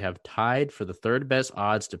 They have tied for the third best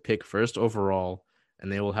odds to pick first overall, and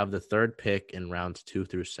they will have the third pick in rounds 2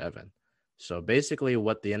 through 7. So basically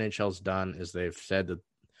what the NHL's done is they've said that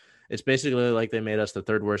it's basically like they made us the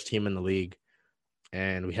third worst team in the league,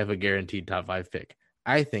 and we have a guaranteed top 5 pick.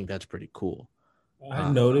 I think that's pretty cool. I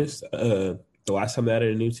noticed the last time they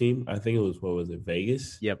added a new team, I think it was,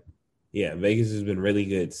 Vegas? Yep. Yeah, Vegas has been really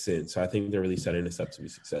good since. So I think they're really setting us up to be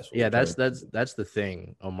successful. Yeah, that's the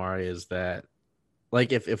thing, Omari, is that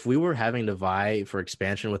like if we were having to vie for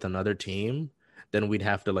expansion with another team, then we'd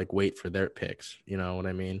have to like wait for their picks. You know what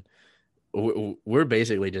I mean? We're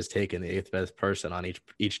basically just taking the 8th best person on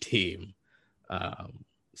each team.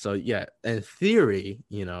 So yeah, in theory,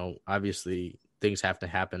 you know, obviously things have to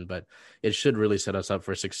happen, but it should really set us up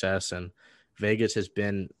for success. And Vegas has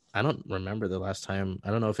been, I don't remember the last time.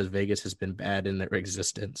 I don't know if Vegas has been bad in their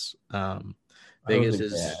existence. Vegas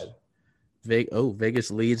is bad. Vegas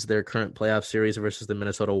leads their current playoff series versus the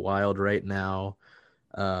Minnesota Wild right now,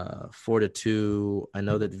 4-2. I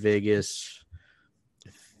know that Vegas,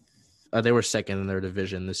 they were second in their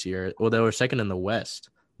division this year. Well, they were second in the West.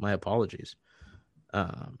 My apologies.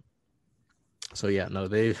 So yeah, no,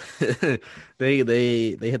 they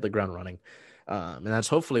they hit the ground running, and that's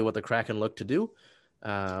hopefully what the Kraken look to do.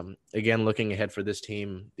 Again, looking ahead for this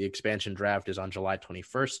team, the expansion draft is on July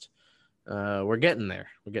 21st. We're getting there.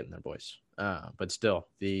 We're getting there, boys. But still,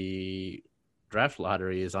 the draft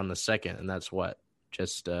lottery is on the 2nd, and that's what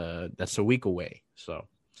just that's a week away. So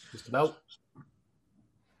Just about.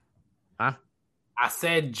 Huh? I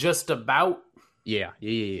said just about. Yeah.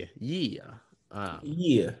 Yeah.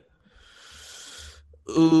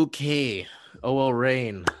 Okay. OL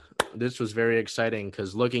Reign. This was very exciting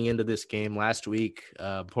because looking into this game last week,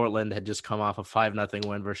 Portland had just come off a 5-0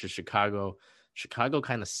 win versus Chicago. Chicago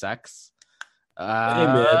kind of sucks. Hey,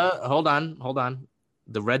 man. Hold on.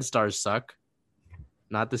 The Red Stars suck,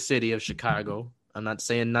 not the city of Chicago. I'm not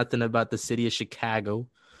saying nothing about the city of Chicago.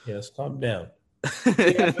 Yes, calm down.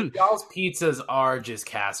 Yeah, but y'all's pizzas are just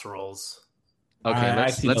casseroles. Okay, I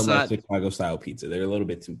let's actually don't not. like Chicago style pizza. They're a little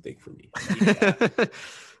bit too thick for me.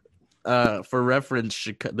 For reference,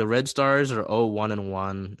 the Red Stars are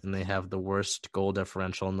 0-1-1, and they have the worst goal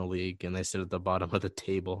differential in the league, and they sit at the bottom of the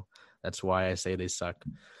table. That's why I say they suck.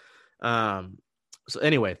 So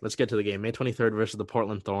anyway, let's get to the game. May 23rd versus the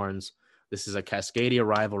Portland Thorns. This is a Cascadia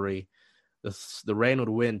rivalry. The Reign would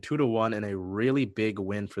win 2-1 in a really big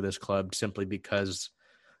win for this club simply because,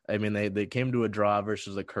 I mean, they came to a draw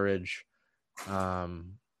versus the Courage.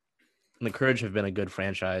 The Courage have been a good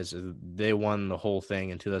franchise. They won the whole thing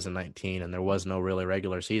in 2019, and there was no really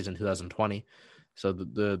regular season 2020. So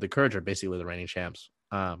the Courage are basically the reigning champs.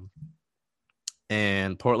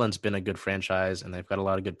 And Portland's been a good franchise, and they've got a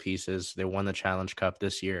lot of good pieces. They won the Challenge Cup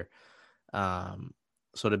this year.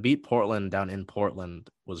 So to beat Portland down in Portland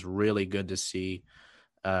was really good to see.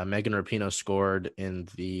 Megan Rapinoe scored in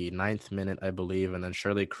the 9th minute, I believe, and then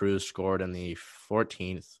Shirley Cruz scored in the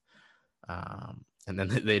 14th. And then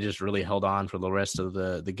they just really held on for the rest of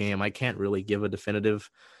the game. I can't really give a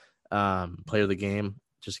definitive player of the game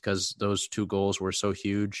just because those 2 goals were so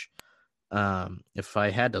huge. If I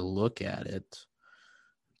had to look at it,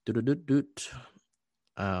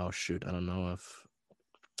 oh shoot, I don't know if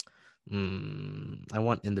I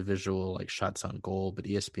want individual like shots on goal, but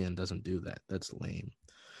ESPN doesn't do that. That's lame.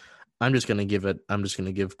 I'm just gonna give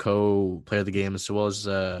co-player of the game as well as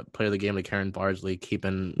player of the game to Karen Bardsley,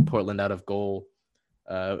 keeping Portland out of goal.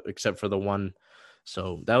 Except for the one.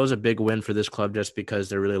 So that was a big win for this club just because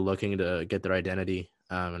they're really looking to get their identity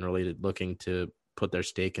and really looking to put their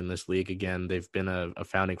stake in this league again. They've been a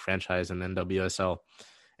founding franchise in NWSL,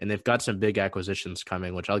 and they've got some big acquisitions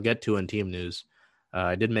coming, which I'll get to in team news.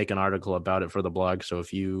 I did make an article about it for the blog, so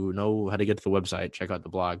if you know how to get to the website, check out the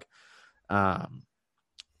blog.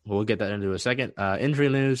 We'll get that into a second. Injury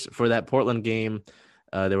news for that Portland game.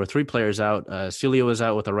 There were 3 players out. Celia was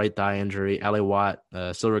out with a right thigh injury. Ali Watt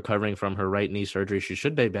still recovering from her right knee surgery. She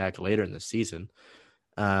should be back later in the season.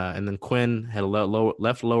 And then Quinn had a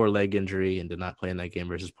left lower leg injury and did not play in that game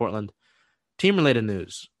versus Portland. Team-related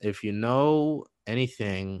news. If you know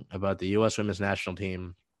anything about the U.S. Women's National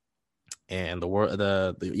Team and the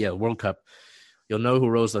World Cup, you'll know who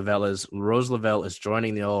Rose Lavelle is. Rose Lavelle is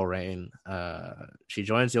joining the OL Reign. She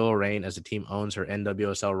joins the OL Reign as the team owns her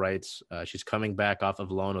NWSL rights. She's coming back off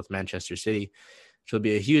of loan with Manchester City. She'll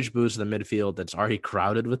be a huge boost to the midfield that's already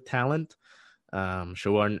crowded with talent.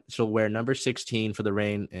 She'll wear number 16 for the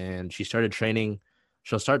Reign, and she'll start training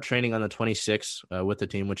on the 26th with the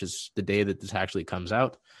team, which is the day that this actually comes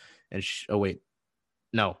out. And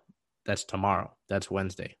that's tomorrow. That's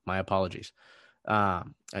Wednesday. My apologies.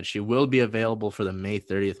 And she will be available for the May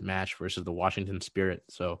 30th match versus the Washington Spirit.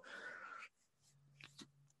 So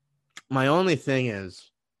my only thing is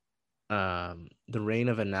the Reign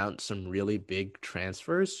have announced some really big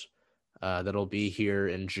transfers that'll be here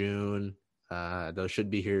in June. Those should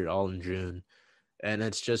be here all in June. And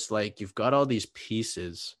it's just like, you've got all these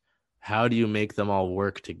pieces. How do you make them all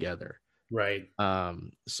work together? Right.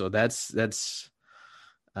 So that's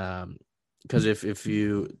because if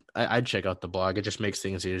you, I'd check out the blog. It just makes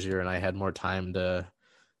things easier, and I had more time to,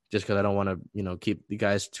 just because I don't want to, keep the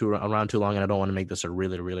guys around too long, and I don't want to make this a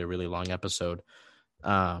really, really, really long episode.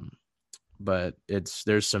 But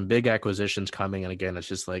there's some big acquisitions coming, and again, it's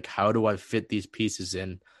just like, how do I fit these pieces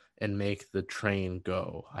in and make the train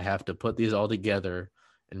go? I have to put these all together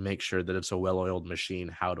and make sure that it's a well-oiled machine.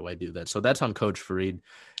 How do I do that? So that's on Coach Farid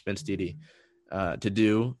Benstiti to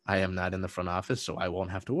do. I am not in the front office, so I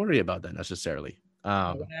won't have to worry about that necessarily.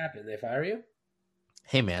 What happened? They fire you?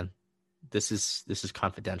 Hey, man, this is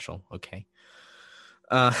confidential. Okay.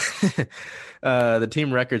 The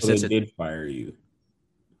team record So says they it did fire you.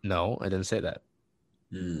 No, I didn't say that.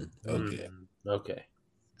 Okay. Okay.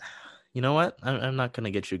 You know what? I'm not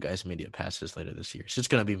gonna get you guys media passes later this year. It's just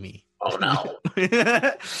gonna be me. Oh no.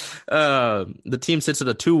 The team sits at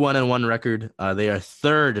a 2-1-1 record. They are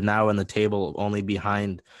third now in the table, only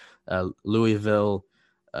behind Louisville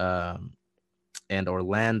and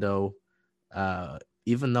Orlando.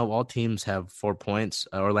 Even though all teams have 4 points,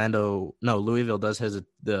 Louisville does has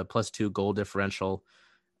the +2 goal differential.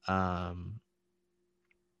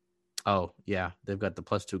 Oh yeah, they've got the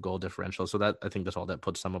 +2 goal differential. So that I think that's all that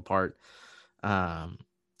puts them apart.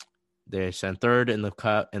 They stand third in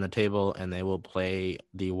the table, and they will play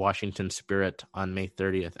the Washington Spirit on May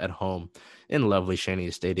 30th at home in lovely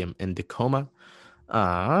Shaney Stadium in Tacoma.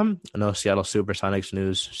 No Seattle Supersonics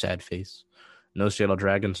news, sad face. No Seattle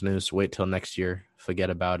Dragons news, wait till next year. Forget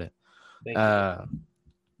about it.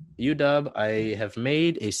 UW, I have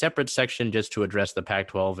made a separate section just to address the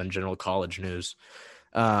Pac-12 and general college news.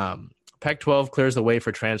 Pac-12 clears the way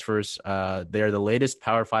for transfers. They are the latest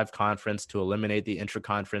Power 5 conference to eliminate the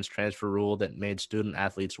intra-conference transfer rule that made student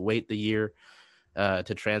athletes wait the year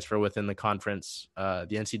to transfer within the conference. The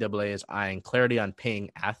NCAA is eyeing clarity on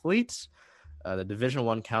paying athletes. The Division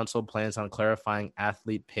I Council plans on clarifying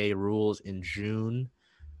athlete pay rules in June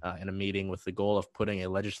in a meeting with the goal of putting a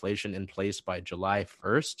legislation in place by July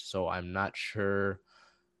 1st. So I'm not sure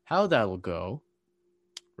how that will go,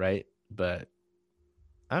 right? But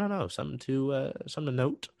I don't know, something to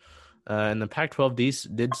note. And the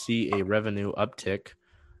Pac-12 did see a revenue uptick.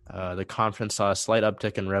 The conference saw a slight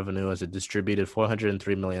uptick in revenue as it distributed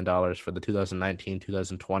 $403 million for the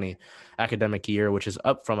 2019-2020 academic year, which is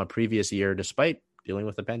up from a previous year despite dealing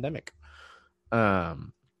with the pandemic.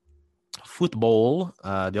 Football,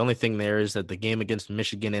 the only thing there is that the game against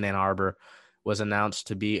Michigan in Ann Arbor was announced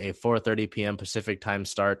to be a 4:30 p.m. Pacific time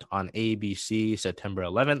start on ABC September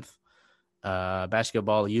 11th.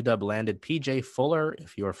 Basketball, UW landed PJ Fuller.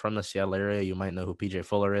 If you are from the Seattle area, you might know who PJ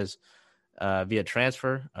Fuller is. Via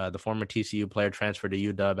transfer, the former TCU player transferred to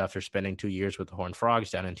UW after spending 2 years with the Horned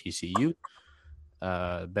Frogs down in TCU.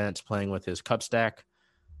 Bennett's playing with his cup stack.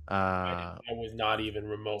 I was not even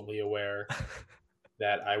remotely aware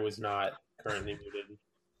that I was not currently muted.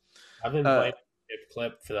 I've been playing a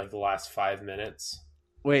clip for like the last 5 minutes.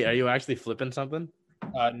 Wait, are you actually flipping something?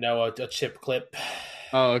 No, a chip clip.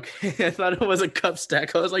 Oh, okay. I thought it was a cup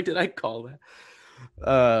stack. I was like, did I call that?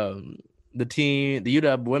 The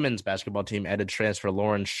UW women's basketball team added transfer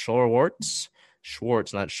Lauren Schwartz, who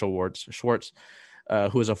is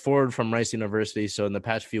a forward from Rice University. So in the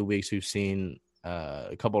past few weeks, we've seen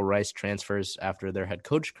a couple Rice transfers after their head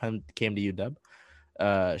coach came to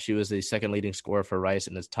UW. She was the second leading scorer for Rice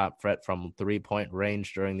and is top threat from 3-point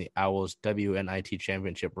range during the Owls WNIT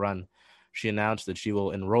championship run. She announced that she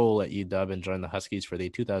will enroll at UW and join the Huskies for the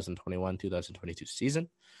 2021-2022 season.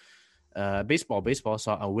 Baseball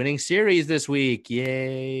saw a winning series this week.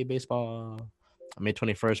 Yay, baseball. May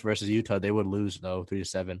 21st versus Utah. They would lose, though,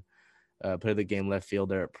 3-7. Play the game left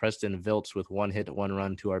fielder Preston Viltz with 1 hit, 1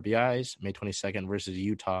 run, 2 RBIs. May 22nd versus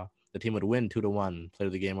Utah. The team would win 2-1. Player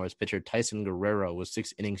of the game was pitcher Tyson Guerrero with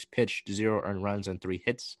 6 innings pitched, 0 earned runs, and 3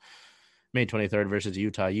 hits. May 23rd versus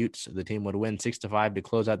Utah Utes. The team would win 6-5 to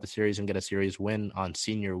close out the series and get a series win on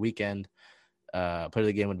senior weekend. Player of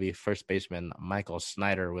the game would be first baseman Michael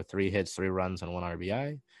Snyder with 3 hits, 3 runs, and 1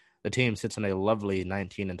 RBI. The team sits on a lovely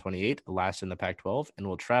 19-28, last in the Pac-12, and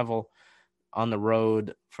will travel on the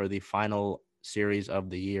road for the final series of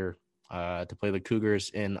the year to play the Cougars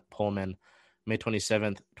in Pullman, May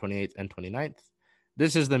 27th, 28th, and 29th.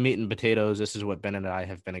 This is the meat and potatoes. This is what Ben and I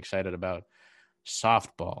have been excited about.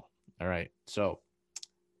 Softball. All right, so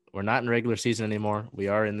we're not in regular season anymore. We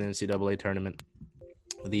are in the NCAA tournament.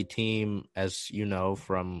 The team, as you know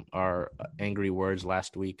from our angry words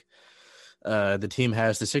last week, the team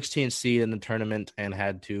has the 16th seed in the tournament and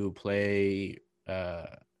had to play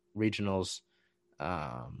regionals.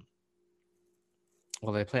 Well,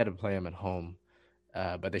 they had to play them at home,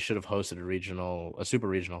 but they should have hosted a super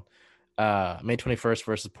regional. May 21st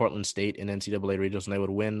versus Portland State in NCAA regionals, and they would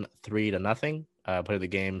win 3-0. Play the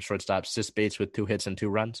game, shortstop Sis Bates with 2 hits and 2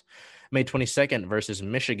 runs. May 22nd versus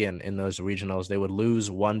Michigan in those regionals, they would lose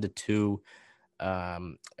 1-2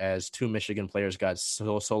 as 2 Michigan players got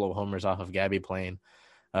solo homers off of Gabby Plain.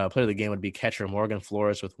 Player of the game would be catcher Morgan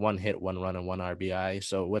Flores with 1 hit, 1 run, and 1 RBI.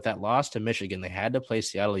 So with that loss to Michigan, they had to play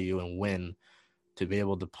Seattle U and win to be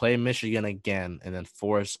able to play Michigan again and then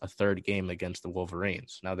force a third game against the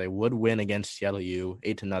Wolverines. Now, they would win against Seattle U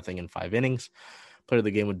 8-0 in 5 innings. Player of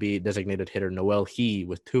the game would be designated hitter Noel He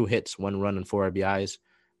with 2 hits, 1 run, and 4 RBIs,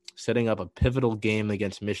 setting up a pivotal game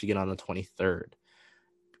against Michigan on the 23rd.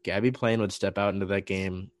 Gabby Plain would step out into that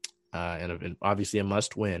game, and obviously a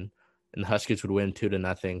must-win. and the Huskies would win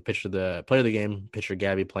 2-0. Player of the game, pitcher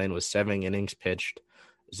Gabby Plain, was 7 innings pitched,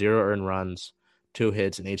 0 earned runs, 2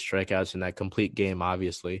 hits, and 8 strikeouts in that complete game,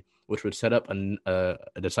 obviously, which would set up a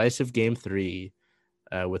decisive Game 3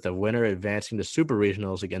 with a winner advancing to Super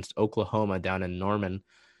Regionals against Oklahoma down in Norman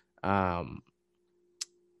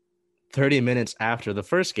 30 minutes after the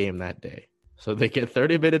first game that day. So they get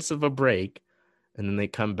 30 minutes of a break, and then they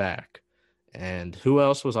come back. And who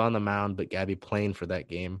else was on the mound but Gabby Plain for that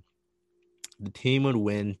game? The team would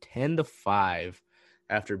win 10-5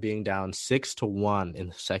 after being down 6-1 in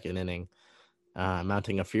the second inning,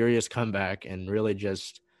 mounting a furious comeback and really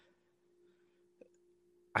just,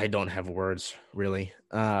 I don't have words, really.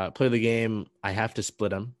 Play the game, I have to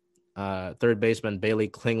split them. Third baseman Bailey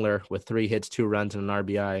Klingler with 3 hits, 2 runs, and an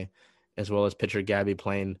RBI, as well as pitcher Gabby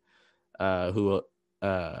Plain, who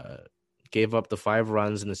gave up the 5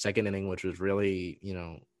 runs in the second inning, which was really,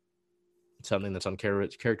 something that's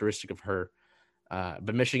uncharacteristic of her.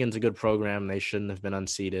 But Michigan's a good program. They shouldn't have been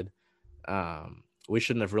unseeded. We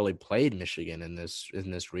shouldn't have really played Michigan in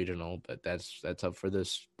this regional, but that's up for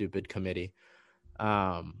this stupid committee.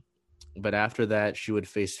 But after that, she would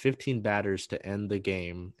face 15 batters to end the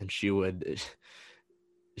game, and she would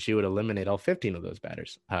eliminate all 15 of those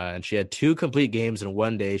batters. And she had 2 complete games in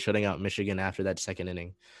one day, shutting out Michigan after that second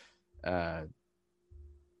inning. The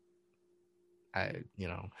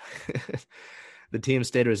team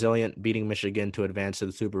stayed resilient, beating Michigan to advance to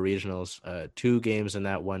the Super Regionals. 2 games in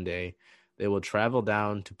that one day. They will travel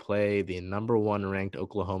down to play the number 1 ranked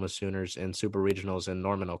Oklahoma Sooners in Super Regionals in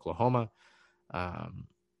Norman, Oklahoma.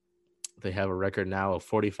 They have a record now of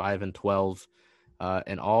 45-12.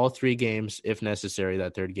 And all 3 games, if necessary,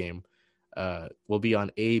 that third game will be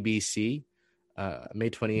on ABC. May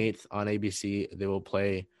 28th on ABC, they will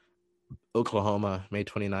play Oklahoma. May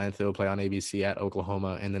 29th, they will play on ABC at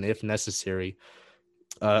Oklahoma. And then if necessary,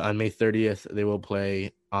 on May 30th, they will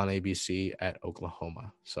play on ABC at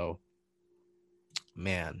Oklahoma. So,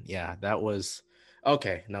 man, yeah, that was –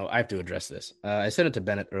 okay, no, I have to address this. I sent it to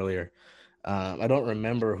Bennett earlier. I don't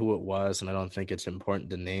remember who it was, and I don't think it's important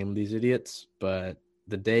to name these idiots, but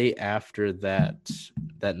the day after that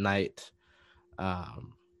night that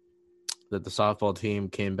the softball team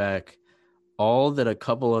came back, all that a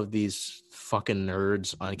couple of these fucking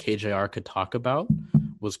nerds on KJR could talk about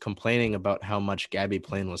was complaining about how much Gabby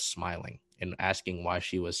Plain was smiling and asking why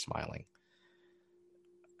she was smiling.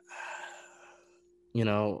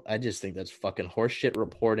 I just think that's fucking horseshit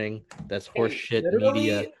reporting. That's horseshit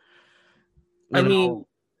media.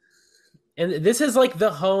 And this is like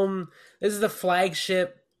this is the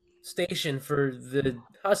flagship station for the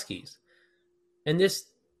Huskies. And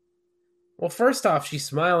first off, she's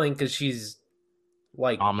smiling because she's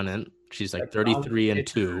like dominant. She's like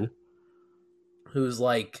 33-2. Who's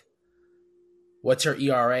like, what's her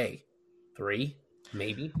ERA? 3,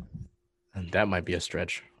 maybe? And that might be a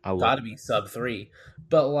stretch. Gotta be sub 3.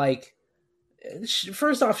 But like,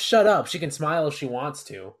 first off, shut up. She can smile if she wants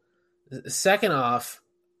to. Second off,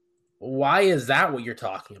 why is that what you're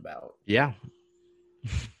talking about? Yeah.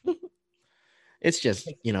 It's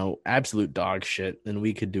just, absolute dog shit, and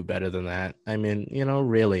we could do better than that. I mean,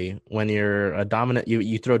 really, when you're a dominant,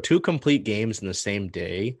 you throw 2 complete games in the same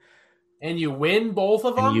day. And you win both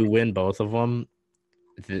of them?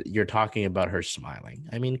 You're talking about her smiling.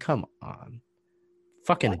 I mean, come on.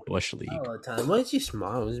 Fucking Bush League. All the time. Why don't you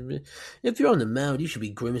smile? If you're on the mound, you should be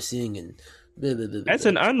grimacing and... Blah, blah, blah, That's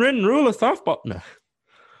an unwritten rule of softball. No.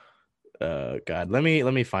 God, let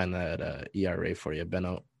me find that ERA for you,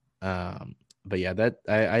 Benno. But yeah, that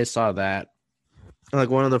I saw that. Like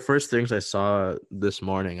one of the first things I saw this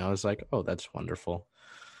morning, I was like, "Oh, that's wonderful."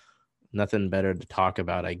 Nothing better to talk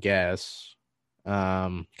about, I guess.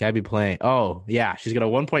 Gabby Plain. Oh yeah, she's got a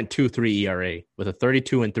 1.23 ERA with a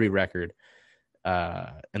 32-3 record,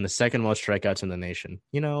 and the second most strikeouts in the nation.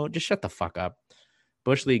 Just shut the fuck up.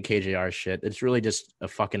 Bush League KJR shit. It's really just a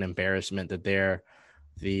fucking embarrassment that they're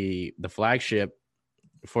the flagship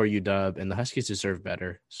for UW, and the Huskies deserve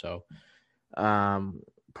better. So,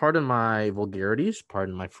 pardon my vulgarities,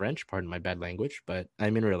 pardon my French, pardon my bad language, but I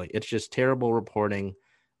mean, really, it's just terrible reporting.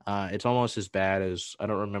 It's almost as bad as, I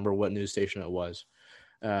don't remember what news station it was,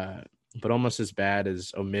 but almost as bad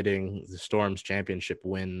as omitting the Storm's championship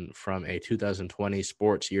win from a 2020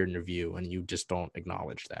 sports year in review, and you just don't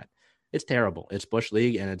acknowledge that. It's terrible. It's Bush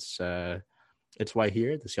League, and it's why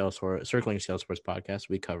here at the Circling Seattle Sports Podcast,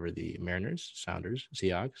 we cover the Mariners, Sounders,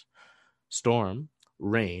 Seahawks, Storm,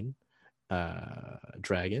 Reign,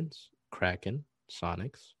 Dragons, Kraken,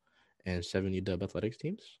 Sonics, and 7 UW athletics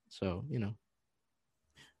teams. So,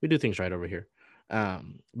 we do things right over here.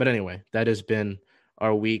 But anyway, that has been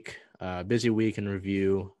our week, busy week in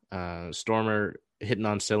review. Stormer hitting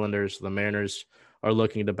on cylinders. The Mariners are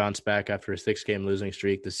looking to bounce back after a 6-game losing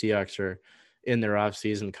streak. The Seahawks are in their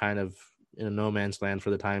offseason, kind of in a no man's land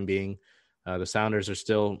for the time being. The Sounders are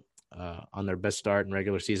still on their best start in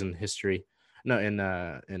regular season history. No,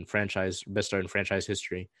 in franchise best start in franchise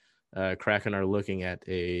history. Kraken are looking at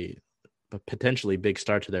a potentially big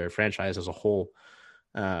start to their franchise as a whole.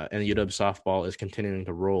 And UW softball is continuing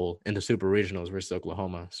to roll into super regionals versus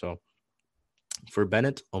Oklahoma. So for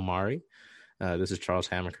Bennett Omari, this is Charles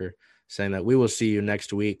Hamaker saying that we will see you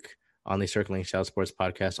next week on the Circling Seattle Sports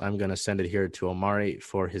podcast. I'm going to send it here to Omari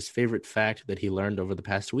for his favorite fact that he learned over the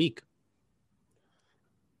past week.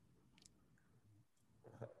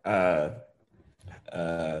 Uh,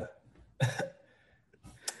 I'm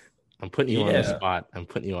putting you on the spot. I'm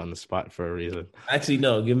putting you on the spot for a reason. Actually,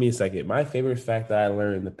 no, give me a second. My favorite fact that I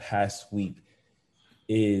learned the past week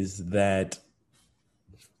is that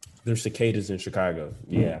there's cicadas in Chicago.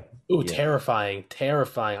 Yeah. Ooh, terrifying.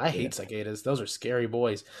 I hate cicadas. Those are scary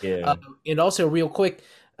boys. Yeah. And also, real quick,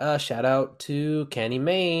 shout out to Kenny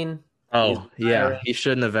Mayne. Oh, yeah. He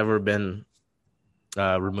shouldn't have ever been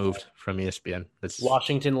removed from ESPN. It's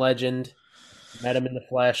Washington legend. Met him in the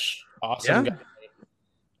flesh. Awesome guy.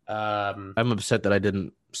 I'm upset that I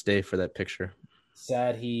didn't stay for that picture.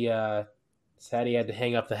 Sad he had to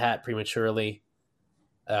hang up the hat prematurely.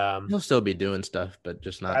 He'll still be doing stuff, but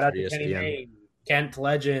just not for ESPN. Kent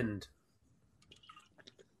legend.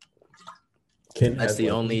 That's the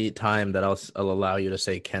only time that I'll allow you to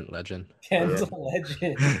say Kent legend. Kent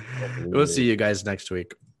legend. We'll see you guys next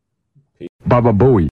week. Baba Booey.